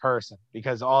Luka the person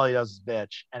because all he does is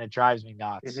bitch, and it drives me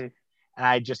nuts. Mm-hmm. And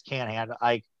I just can't handle.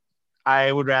 Like,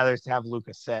 I would rather have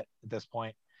Luka sit at this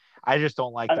point. I just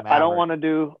don't like the Mavericks. I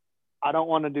don't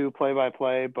want to do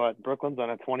play-by-play, but Brooklyn's on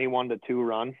a 21-2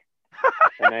 run,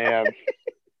 and they have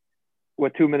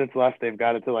with 2 minutes left, they've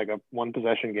got it to like a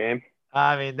 1-possession game.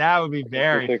 I mean, that would be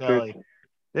very Philly.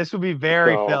 This would be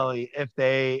very Philly if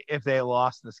they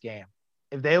lost this game.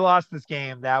 If they lost this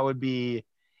game, that would be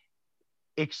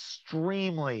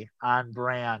extremely on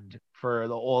brand for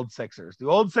the old Sixers. The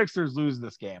old Sixers lose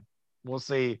this game. We'll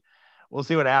see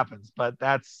what happens, but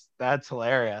that's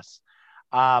hilarious.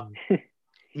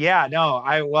 Yeah, no,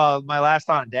 my last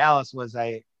thought on Dallas was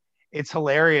it's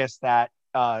hilarious that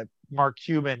Mark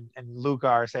Cuban and Luka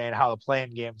are saying how the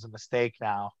playing game's a mistake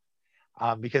now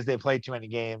because they played too many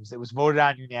games. It was voted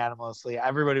on unanimously.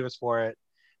 Everybody was for it.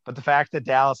 But the fact that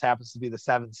Dallas happens to be the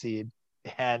 7th seed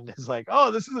and is like,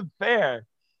 oh, this isn't fair.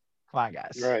 Come on,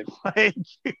 guys. Right.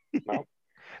 Well,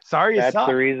 sorry, that's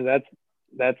the reason.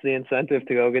 That's the incentive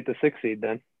to go get the 6th seed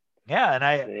then. Yeah,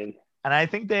 and I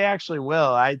think they actually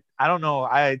will. I don't know.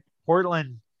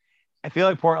 Portland. I feel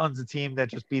like Portland's a team that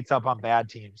just beats up on bad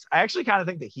teams. I actually kind of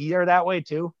think the Heat are that way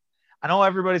too. I know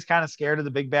everybody's kind of scared of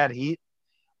the big bad Heat,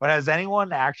 but has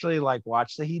anyone actually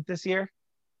watched the Heat this year?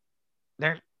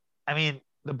 The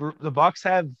Bucks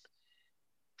have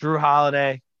Drew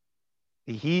Holiday.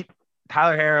 The Heat,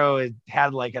 Tyler Herro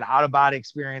had an out of body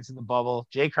experience in the bubble.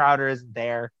 Jay Crowder isn't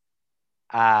there.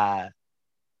 Duncan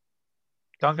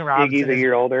Robinson Iggy's a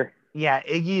year older. Yeah,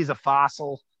 Iggy is a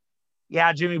fossil.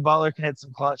 Yeah, Jimmy Butler can hit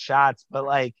some clutch shots, but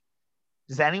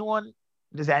has anyone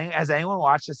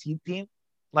watched this Heat team?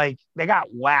 They got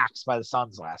waxed by the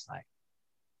Suns last night.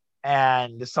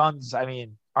 And the Suns, I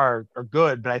mean, are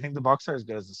good, but I think the Bucks are as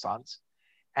good as the Suns.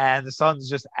 And the Suns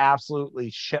just absolutely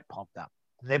shit pumped them.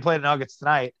 And they play the Nuggets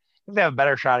tonight. I think they have a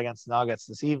better shot against the Nuggets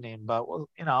this evening, but well,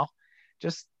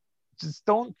 just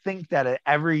don't think that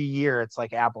every year it's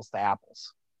like apples to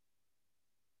apples.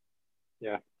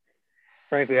 Yeah.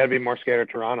 Frankly, I'd be more scared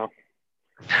of Toronto.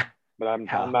 But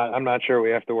I'm not sure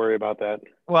we have to worry about that.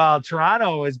 Well,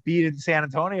 Toronto is beating San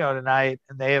Antonio tonight,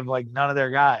 and they have like none of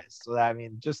their guys. So I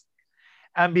mean, just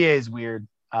NBA is weird.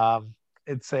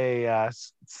 It's a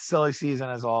silly season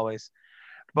as always.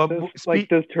 But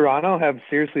does Toronto have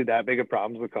seriously that big of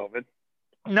problems with COVID?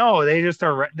 No, they just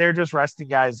are. They're just resting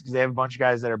guys because they have a bunch of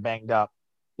guys that are banged up.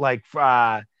 Like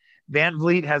Van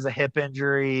Vliet has a hip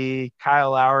injury.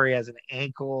 Kyle Lowry has an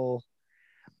ankle.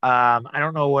 I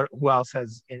don't know who else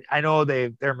has. I know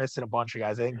they're missing a bunch of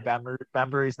guys. I think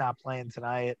Bembry's not playing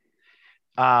tonight.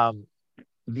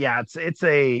 Yeah, it's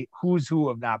a who's who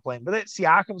of not playing. But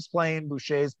Siakam's playing,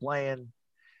 Boucher's playing,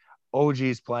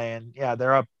 OG's playing. Yeah,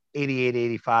 they're up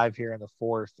 88-85 here in the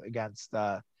fourth against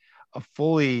a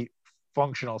fully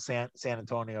functional San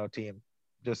Antonio team.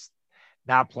 Just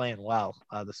not playing well,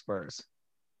 the Spurs.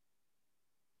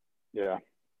 Yeah.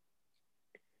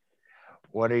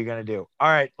 What are you going to do? All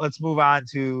right, let's move on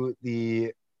to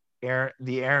the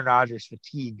Aaron Rodgers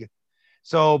fatigue.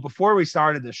 So before we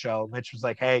started the show, Mitch was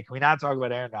like, hey, can we not talk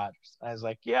about Aaron Rodgers? And I was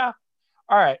like, yeah,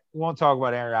 all right, we won't talk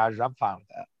about Aaron Rodgers. I'm fine with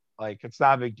that. Like, it's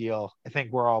not a big deal. I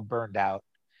think we're all burned out.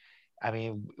 I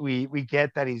mean, we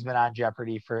get that he's been on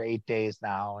Jeopardy for 8 days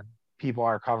now, and people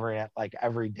are covering it like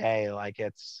every day, like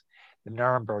it's the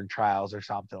Nuremberg trials or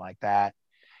something like that.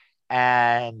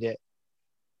 And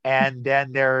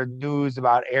then there are news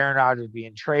about Aaron Rodgers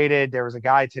being traded. There was a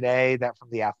guy today that from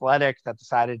the Athletic that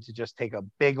decided to just take a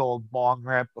big old long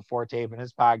rip before taping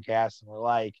his podcast. And we're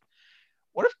like,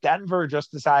 what if Denver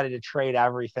just decided to trade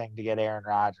everything to get Aaron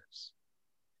Rodgers?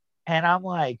 And I'm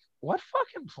like, what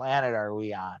fucking planet are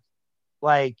we on?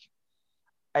 Like,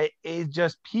 it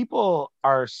just people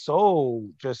are so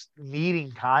just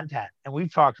needing content. And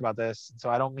we've talked about this, so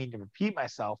I don't mean to repeat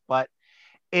myself, but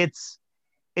it's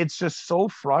just so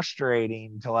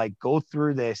frustrating to like go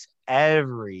through this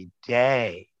every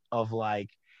day of like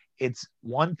it's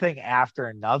one thing after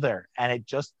another and it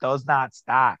just does not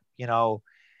stop.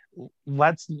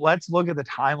 Let's look at the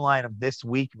timeline of this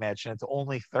week, Mitch, and it's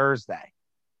only Thursday.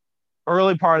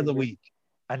 Early part of the week,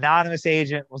 anonymous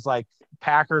agent was like,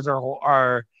 Packers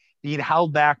are being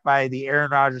held back by the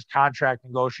Aaron Rodgers contract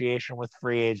negotiation with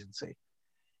free agency.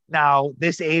 Now,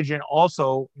 this agent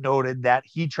also noted that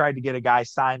he tried to get a guy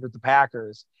signed with the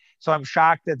Packers. So I'm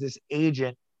shocked that this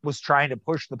agent was trying to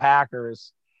push the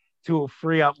Packers to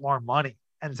free up more money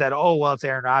and said, oh, well, it's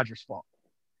Aaron Rodgers' fault.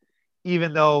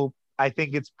 Even though I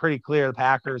think it's pretty clear the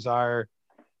Packers are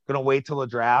going to wait till the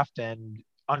draft and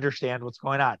understand what's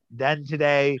going on. Then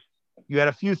today, you had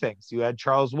a few things. You had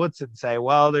Charles Woodson say,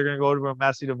 well, they're going to go to a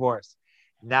messy divorce.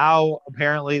 Now,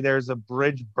 apparently, there's a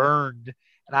bridge burned.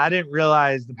 And I didn't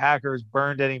realize the Packers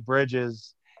burned any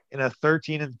bridges in a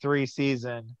 13-3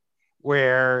 season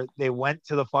where they went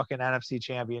to the fucking NFC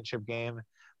Championship game.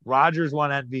 Rodgers won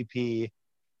MVP.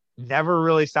 Never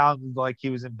really sounded like he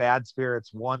was in bad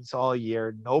spirits once all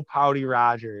year. No pouty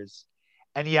Rodgers.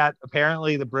 And yet,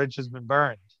 apparently, the bridge has been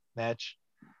burned, Mitch.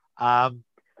 And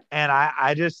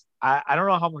I don't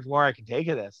know how much more I can take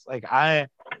of this. Like,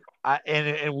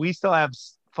 and we still have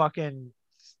fucking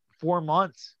 4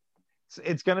 months.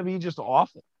 It's going to be just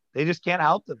awful. They just can't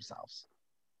help themselves.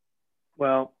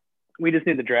 Well, we just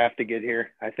need the draft to get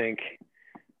here, I think,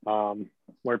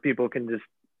 where people can just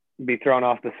be thrown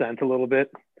off the scent a little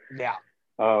bit. Yeah.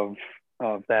 Of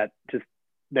that, just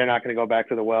they're not going to go back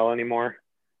to the well anymore.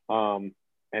 And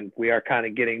we are kind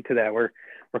of getting to that. We're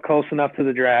close enough to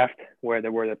the draft where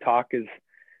the talk is,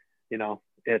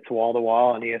 it's wall to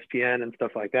wall on ESPN and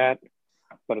stuff like that.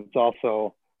 But it's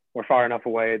also we're far enough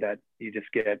away that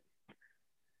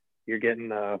you're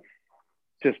getting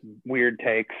just weird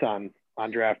takes on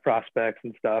draft prospects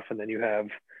and stuff. And then you have,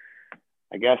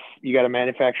 I guess you got to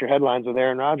manufacture headlines with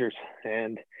Aaron Rodgers.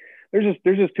 And there's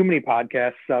just too many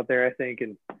podcasts out there, I think,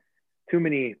 and too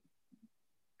many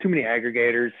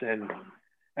aggregators. And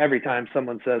every time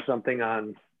someone says something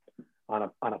on a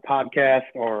podcast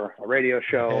or a radio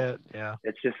show, yeah.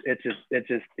 it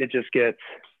just gets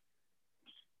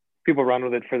people run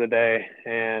with it for the day.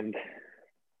 And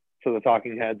so the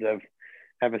talking heads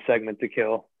have a segment to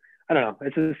kill. I don't know.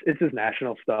 It's just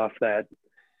national stuff that,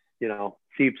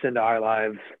 seeps into our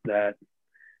lives that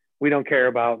we don't care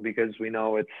about because we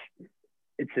know it's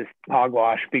just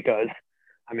hogwash because,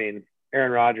 I mean,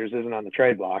 Aaron Rodgers isn't on the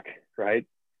trade block, right,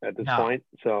 at this point.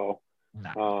 So,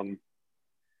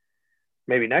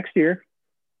 Maybe next year.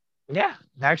 Yeah,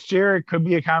 next year it could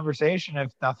be a conversation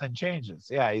if nothing changes.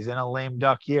 Yeah, he's in a lame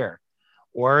duck year,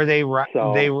 or they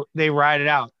ride it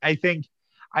out. I think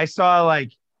I saw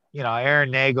like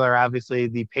Aaron Nagler, obviously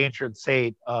the patron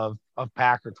saint of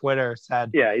Packer Twitter,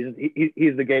 said, yeah,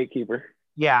 he's the gatekeeper.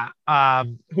 Yeah,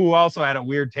 who also had a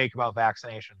weird take about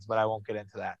vaccinations, but I won't get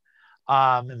into that.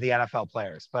 And the NFL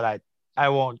players, but I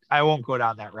won't go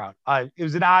down that route. It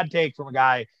was an odd take from a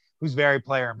guy who's very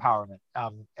player empowerment.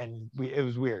 And it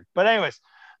was weird. But anyways,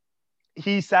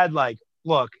 he said like,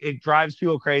 look, it drives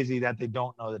people crazy that they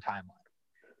don't know the timeline.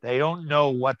 They don't know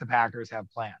what the Packers have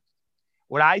planned.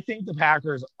 What I think the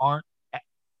Packers aren't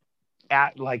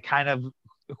at like kind of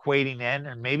equating in,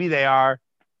 and maybe they are,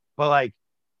 but like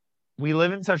we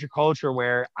live in such a culture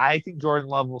where I think Jordan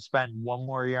Love will spend one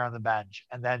more year on the bench,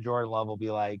 and then Jordan Love will be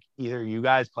like, either you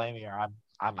guys play me or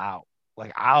I'm out.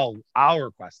 Like I'll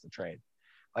request the trade.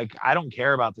 Like I don't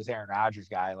care about this Aaron Rodgers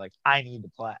guy. Like I need to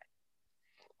play.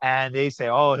 And they say,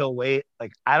 oh, he'll wait.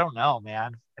 Like I don't know,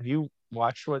 man. Have you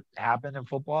watched what happened in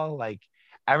football? Like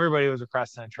everybody was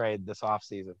requesting a trade this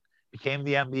offseason. Became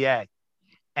the NBA.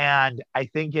 And I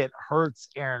think it hurts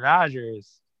Aaron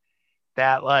Rodgers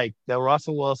that like the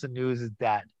Russell Wilson news is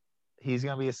dead. He's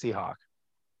going to be a Seahawk.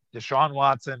 Deshaun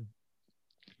Watson,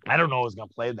 I don't know who's going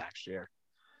to play next year.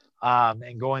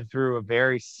 And going through a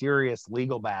very serious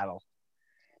legal battle.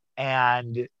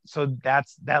 And so that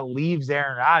leaves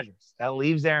Aaron Rodgers. That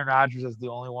leaves Aaron Rodgers as the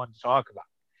only one to talk about.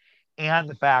 And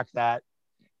the fact that,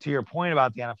 to your point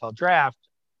about the NFL draft,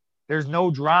 there's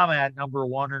no drama at number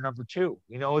 1 or number 2.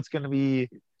 We know it's going to be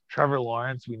Trevor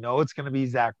Lawrence. We know it's going to be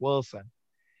Zach Wilson.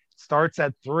 Starts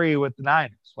at 3 with the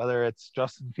Niners, whether it's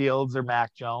Justin Fields or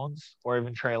Mac Jones or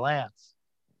even Trey Lance.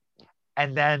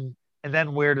 And then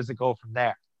where does it go from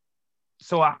there?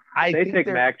 So I think take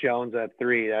Mac Jones at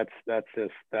 3. That's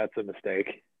a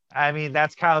mistake. I mean,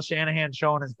 that's Kyle Shanahan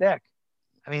showing his dick.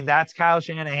 I mean, that's Kyle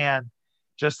Shanahan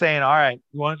just saying, all right,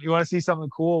 you want to see something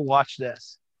cool? Watch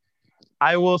this.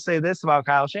 I will say this about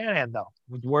Kyle Shanahan, though,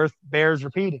 worth bears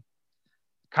repeating.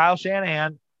 Kyle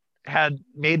Shanahan had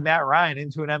made Matt Ryan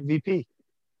into an MVP.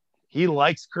 He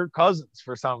likes Kirk Cousins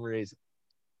for some reason.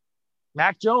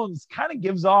 Mac Jones kind of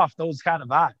gives off those kind of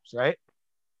vibes, right?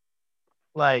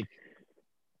 Like,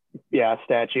 yeah,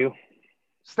 statue,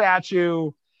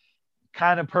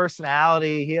 kind of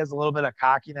personality. He has a little bit of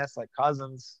cockiness like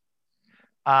Cousins.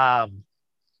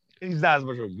 He's not as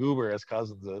much of a goober as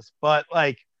Cousins is, but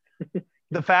like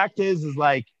the fact is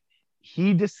like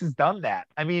he just has done that.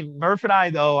 I mean, Murph and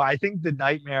I, though, I think the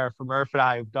nightmare for Murph and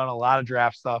I, who've done a lot of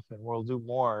draft stuff and we'll do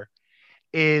more,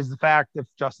 is the fact if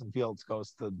Justin Fields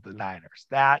goes to the Niners.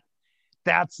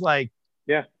 That's like,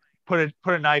 yeah, put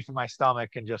a knife in my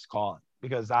stomach and just call it,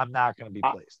 because I'm not going to be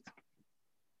pleased.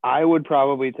 I would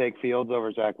probably take Fields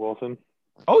over Zach Wilson.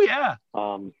 Oh yeah.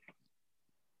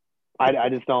 I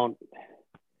just don't.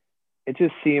 It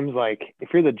just seems like if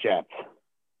you're the Jets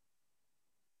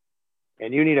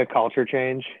and you need a culture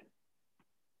change,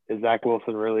 is Zach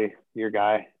Wilson really your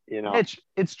guy? You know, it's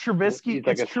Trubisky.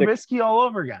 Like it's Trubisky all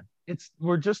over again.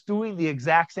 We're just doing the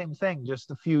exact same thing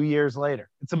just a few years later.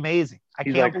 It's amazing.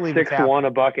 He's can't like believe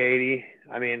 6'1", $180.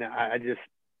 I mean, I just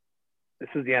this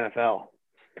is the NFL.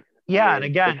 Yeah, I mean, and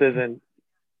again, this isn't.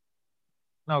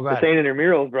 No, go ahead. This ain't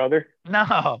intramurals, brother.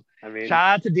 No, I mean,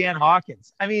 shout out to Dan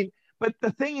Hawkins. I mean, but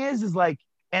the thing is like,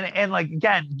 and like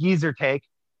again, geezer take,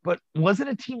 but wasn't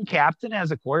a team captain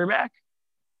as a quarterback?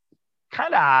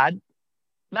 Kind of odd.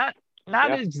 Not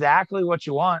exactly what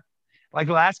you want. Like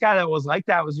the last guy that was like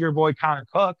that was your boy Connor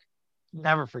Cook.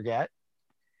 Never forget.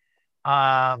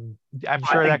 I'm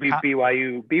sure that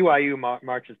BYU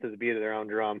marches to the beat of their own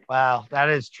drum. Well, that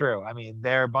is true. I mean,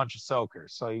 they're a bunch of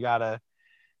soakers, so you gotta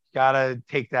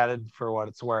take that in for what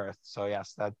it's worth. So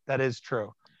yes, that is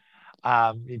true.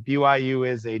 BYU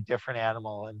is a different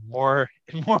animal in more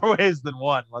ways than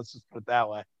one. Let's just put it that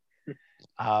way.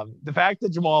 The fact that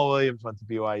Jamal Williams went to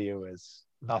BYU is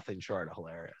nothing short of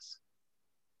hilarious.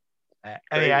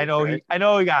 I mean, I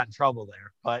know he got in trouble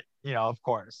there, but of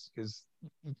course, because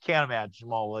you can't imagine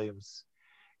Jamal Williams,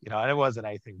 and it wasn't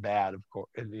anything bad, of course,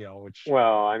 which.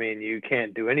 Well, I mean, you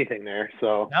can't do anything there,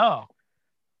 so. No.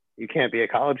 You can't be a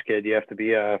college kid. You have to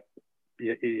be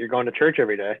you're going to church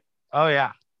every day. Oh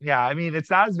yeah. Yeah. I mean, it's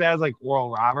not as bad as like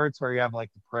Oral Roberts where you have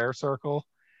like the prayer circle,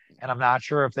 and I'm not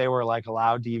sure if they were like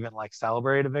allowed to even like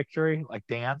celebrate a victory, like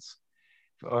dance,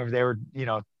 or if they were,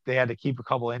 they had to keep a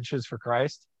couple inches for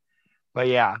Christ. But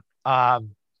yeah.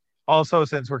 Also,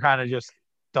 since we're kind of just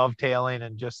dovetailing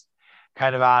and just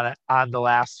kind of on the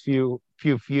last few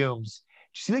fumes,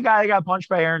 did you see the guy that got punched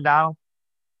by Aaron Donald?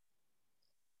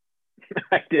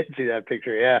 I did see that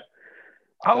picture. Yeah.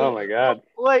 Oh my God!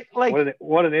 Like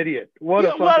what an idiot! What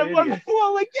a fucking idiot!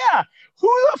 Well, like yeah,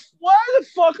 why the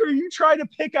fuck are you trying to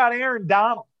pick on Aaron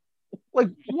Donald? Like,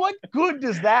 what good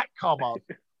does that come of?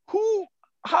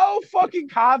 How fucking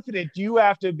confident do you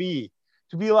have to be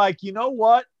like, you know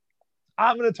what?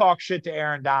 I'm gonna talk shit to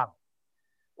Aaron Donald.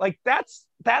 Like that's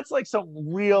like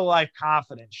some real life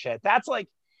confidence shit. That's like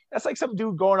some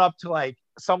dude going up to like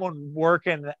someone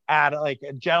working at like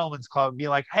a gentleman's club and be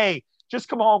like, hey, just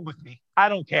come home with me. I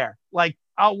don't care. Like,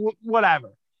 whatever.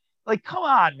 Like, come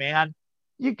on, man.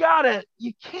 You can't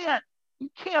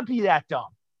be that dumb.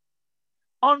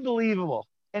 Unbelievable.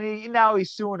 And now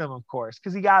he's suing him, of course,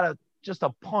 because he got just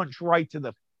a punch right to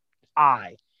the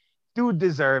eye. Dude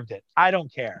deserved it. I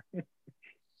don't care.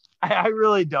 I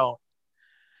really don't.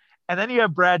 And then you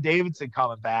have Brad Davidson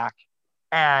coming back.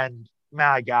 And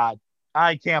my God,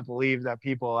 I can't believe that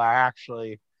people are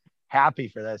actually happy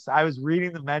for this. I was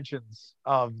reading the mentions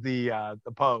of the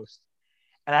post,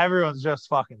 and everyone's just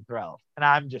fucking thrilled. And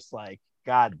I'm just like,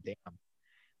 God damn.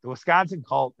 The Wisconsin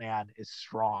cult, man, is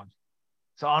strong.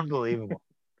 It's unbelievable.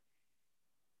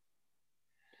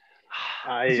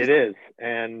 It is.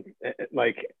 And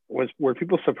like, were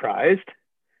people surprised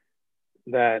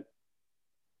that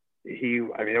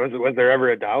was there ever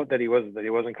a doubt that he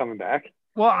wasn't coming back?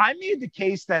 Well, I made the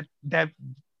case that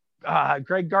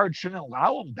Greg Gard shouldn't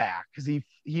allow him back because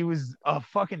he was a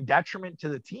fucking detriment to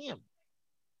the team.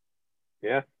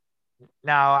 Yeah.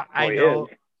 Now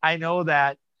I know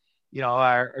that,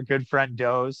 our good friend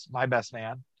Doze, my best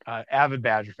man, avid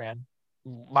Badger fan,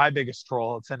 my biggest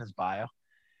troll, it's in his bio,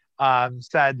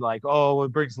 said like, oh,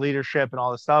 it brings leadership and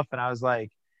all this stuff. And I was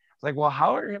like, well,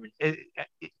 how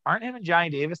aren't him and Johnny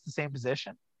Davis the same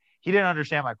position? He didn't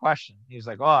understand my question. He was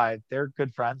like, oh, they're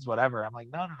good friends, whatever. I'm like,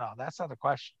 no, that's not the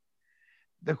question.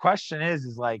 The question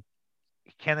is like,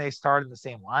 can they start in the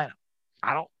same lineup?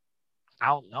 I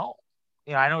don't know.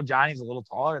 I know Johnny's a little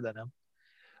taller than him,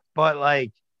 but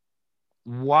like,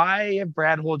 why have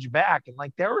Brad hold you back? And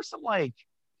like, there were some like,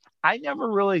 I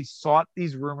never really sought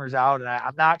these rumors out, and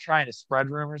I'm not trying to spread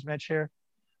rumors, Mitch, here,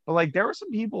 but like, there were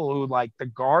some people who like the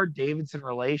Gard Davidson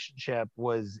relationship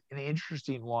was an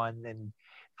interesting one, and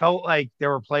felt like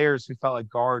there were players who felt like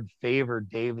Gard favored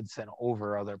Davidson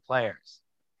over other players.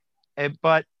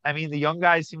 But I mean, the young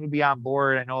guys seem to be on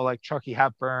board. I know like Chucky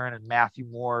Hepburn and Matthew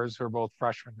Moores, who are both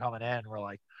freshmen coming in, were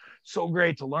like, so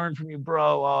great to learn from you,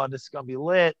 bro. Oh, this is gonna be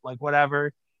lit. Like,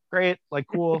 whatever. Great. Like,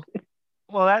 cool.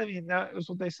 Well, that was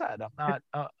what they said. I'm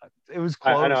not. It was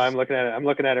close. I know. I'm looking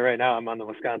at it right now. I'm on the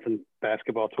Wisconsin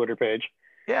basketball Twitter page.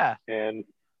 Yeah. And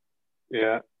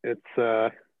yeah, it's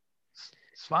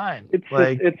fine. It's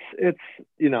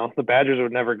the Badgers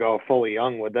would never go fully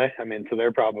young, would they? I mean, so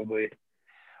they're probably.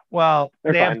 Well,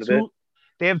 they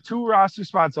have two roster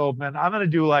spots open. I'm going to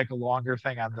do like a longer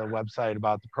thing on the website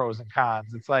about the pros and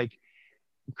cons. It's like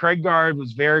Craig Gard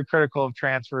was very critical of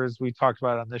transfers. We talked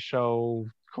about it on this show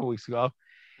a couple weeks ago.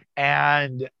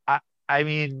 And I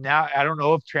mean, now I don't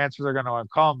know if transfers are going to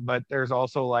come, but there's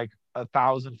also like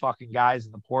 1,000 fucking guys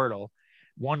in the portal.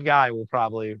 One guy will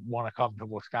probably want to come to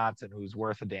Wisconsin who's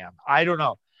worth a damn. I don't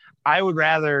know. I would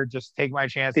rather just take my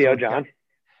chance. Theo John.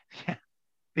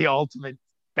 The ultimate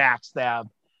backstab.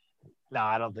 No,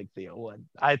 I don't think Theo would.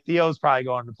 Theo's probably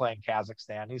going to play in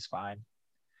Kazakhstan. He's fine.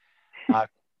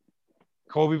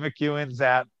 Kobe McEwen's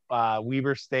at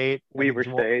Weber State.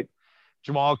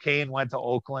 Jamal Cain went to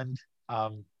Oakland,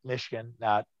 Michigan,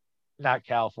 not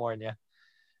California.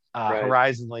 Right.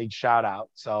 Horizon League shout out.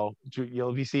 So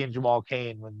you'll be seeing Jamal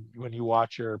Cain when you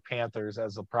watch your Panthers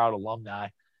as a proud alumni.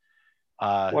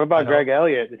 What about Greg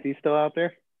Elliott? Is he still out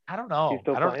there? I don't know. He's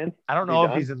still playing? I don't know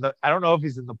if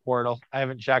he's in the portal. I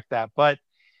haven't checked that, but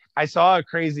I saw a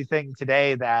crazy thing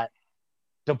today that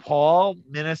DePaul,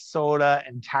 Minnesota,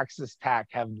 and Texas Tech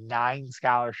have 9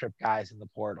 scholarship guys in the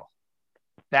portal.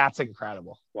 That's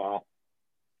incredible. Wow.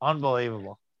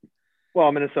 Unbelievable.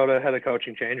 Well, Minnesota had a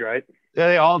coaching change, right? Yeah,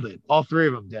 they all did. All 3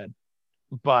 of them did.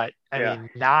 But I mean,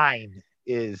 9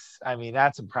 is,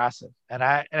 that's impressive. And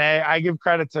I give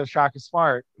credit to Shaka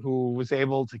Smart, who was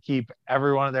able to keep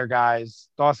every one of their guys.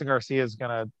 Dawson Garcia is going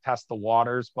to test the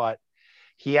waters, but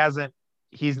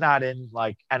he's not in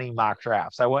like any mock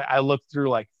drafts. I looked through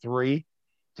like 3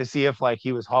 to see if like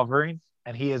he was hovering,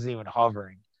 and he isn't even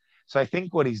hovering. So I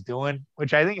think what he's doing,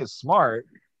 which I think is smart,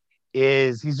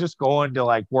 is he's just going to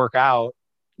like work out,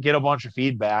 get a bunch of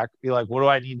feedback, be like, what do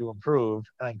I need to improve?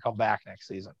 And then come back next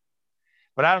season.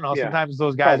 But I don't know. Sometimes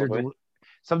those guys are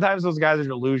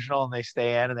delusional and they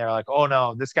stay in and they're like, oh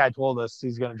no, this guy told us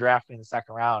he's going to draft me in the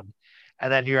second round.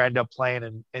 And then you end up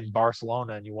playing in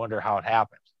Barcelona and you wonder how it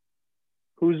happened.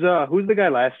 Who's the guy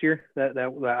last year that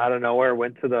out of nowhere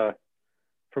went to the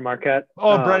for Marquette.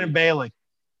 Oh, Brendan Bailey.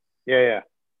 Yeah.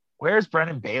 Where's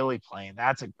Brendan Bailey playing?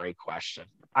 That's a great question.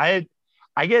 I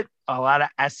get a lot of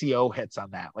SEO hits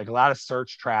on that, like a lot of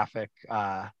search traffic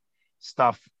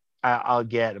stuff I'll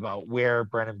get about where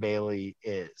Brendan Bailey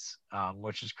is,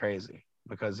 which is crazy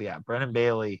because, yeah, Brendan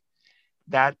Bailey,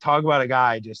 that talk about a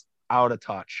guy just out of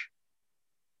touch.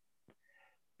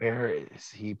 Where is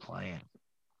he playing?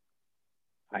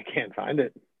 I can't find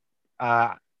it.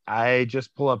 I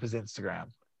just pull up his Instagram.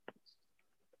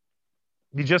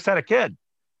 He just had a kid.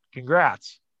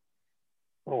 Congrats.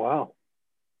 Oh, wow.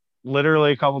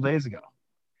 Literally a couple days ago.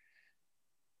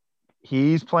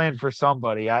 He's playing for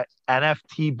somebody.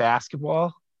 NFT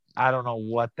basketball. I don't know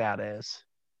what that is.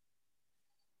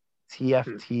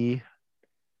 TFT.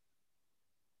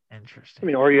 Interesting. I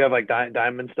mean, or you have like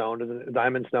Diamond Stone.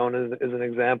 Diamond Stone is an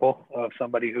example of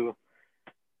somebody who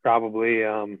probably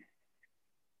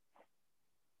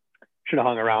should have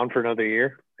hung around for another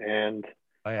year and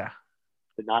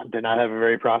did not have a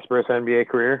very prosperous NBA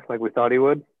career like we thought he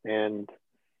would. And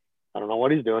I don't know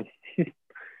what he's doing.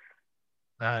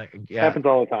 Happens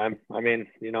all the time. I mean,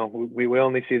 you know, we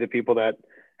only see the people that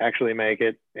actually make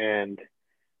it, and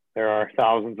there are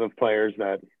thousands of players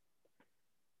that,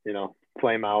 you know,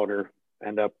 flame out or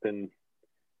end up in,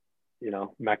 you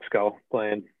know, Mexico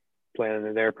playing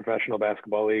in their professional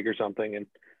basketball league or something. And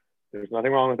there's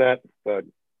nothing wrong with that, but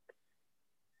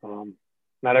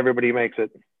not everybody makes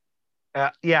it.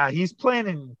 I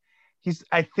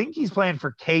think he's playing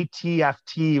for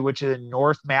KTFT, which is in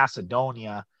North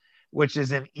Macedonia, which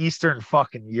is in Eastern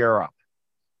fucking Europe.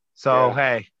 So,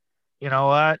 hey, you know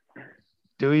what?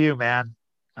 Do you, man?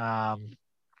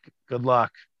 Good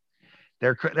luck.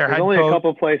 There's only a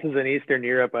couple places in Eastern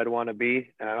Europe I'd want to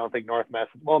be, and I don't think North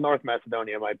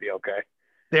Macedonia might be okay.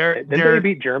 They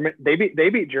beat Germany. They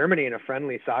beat Germany in a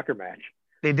friendly soccer match.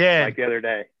 They did, like the other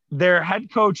day. Their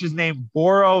head coach is named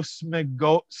Boro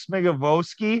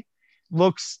Smigavoski.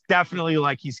 Looks definitely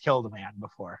like he's killed a man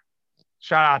before.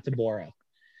 Shout out to Boro.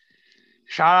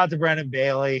 Shout out to Brendan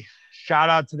Bailey. Shout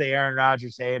out to the Aaron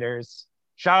Rodgers haters.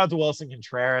 Shout out to Wilson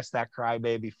Contreras, that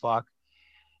crybaby fuck.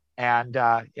 And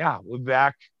we'll be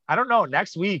back. I don't know,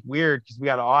 next week. Weird because we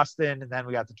got Austin and then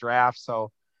we got the draft.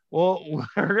 So we're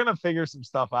gonna figure some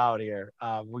stuff out here.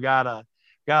 We got a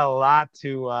lot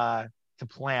to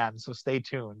plan. So stay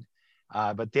tuned.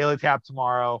 But Daily Tap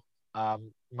tomorrow.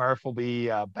 Murph will be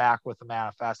back with the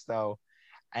manifesto,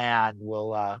 and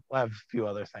we'll have a few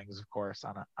other things, of course,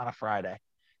 on a Friday.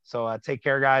 So take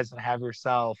care, guys, and have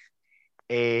yourself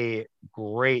a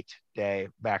great day.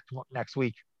 Back next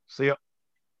week. See you.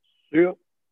 See you.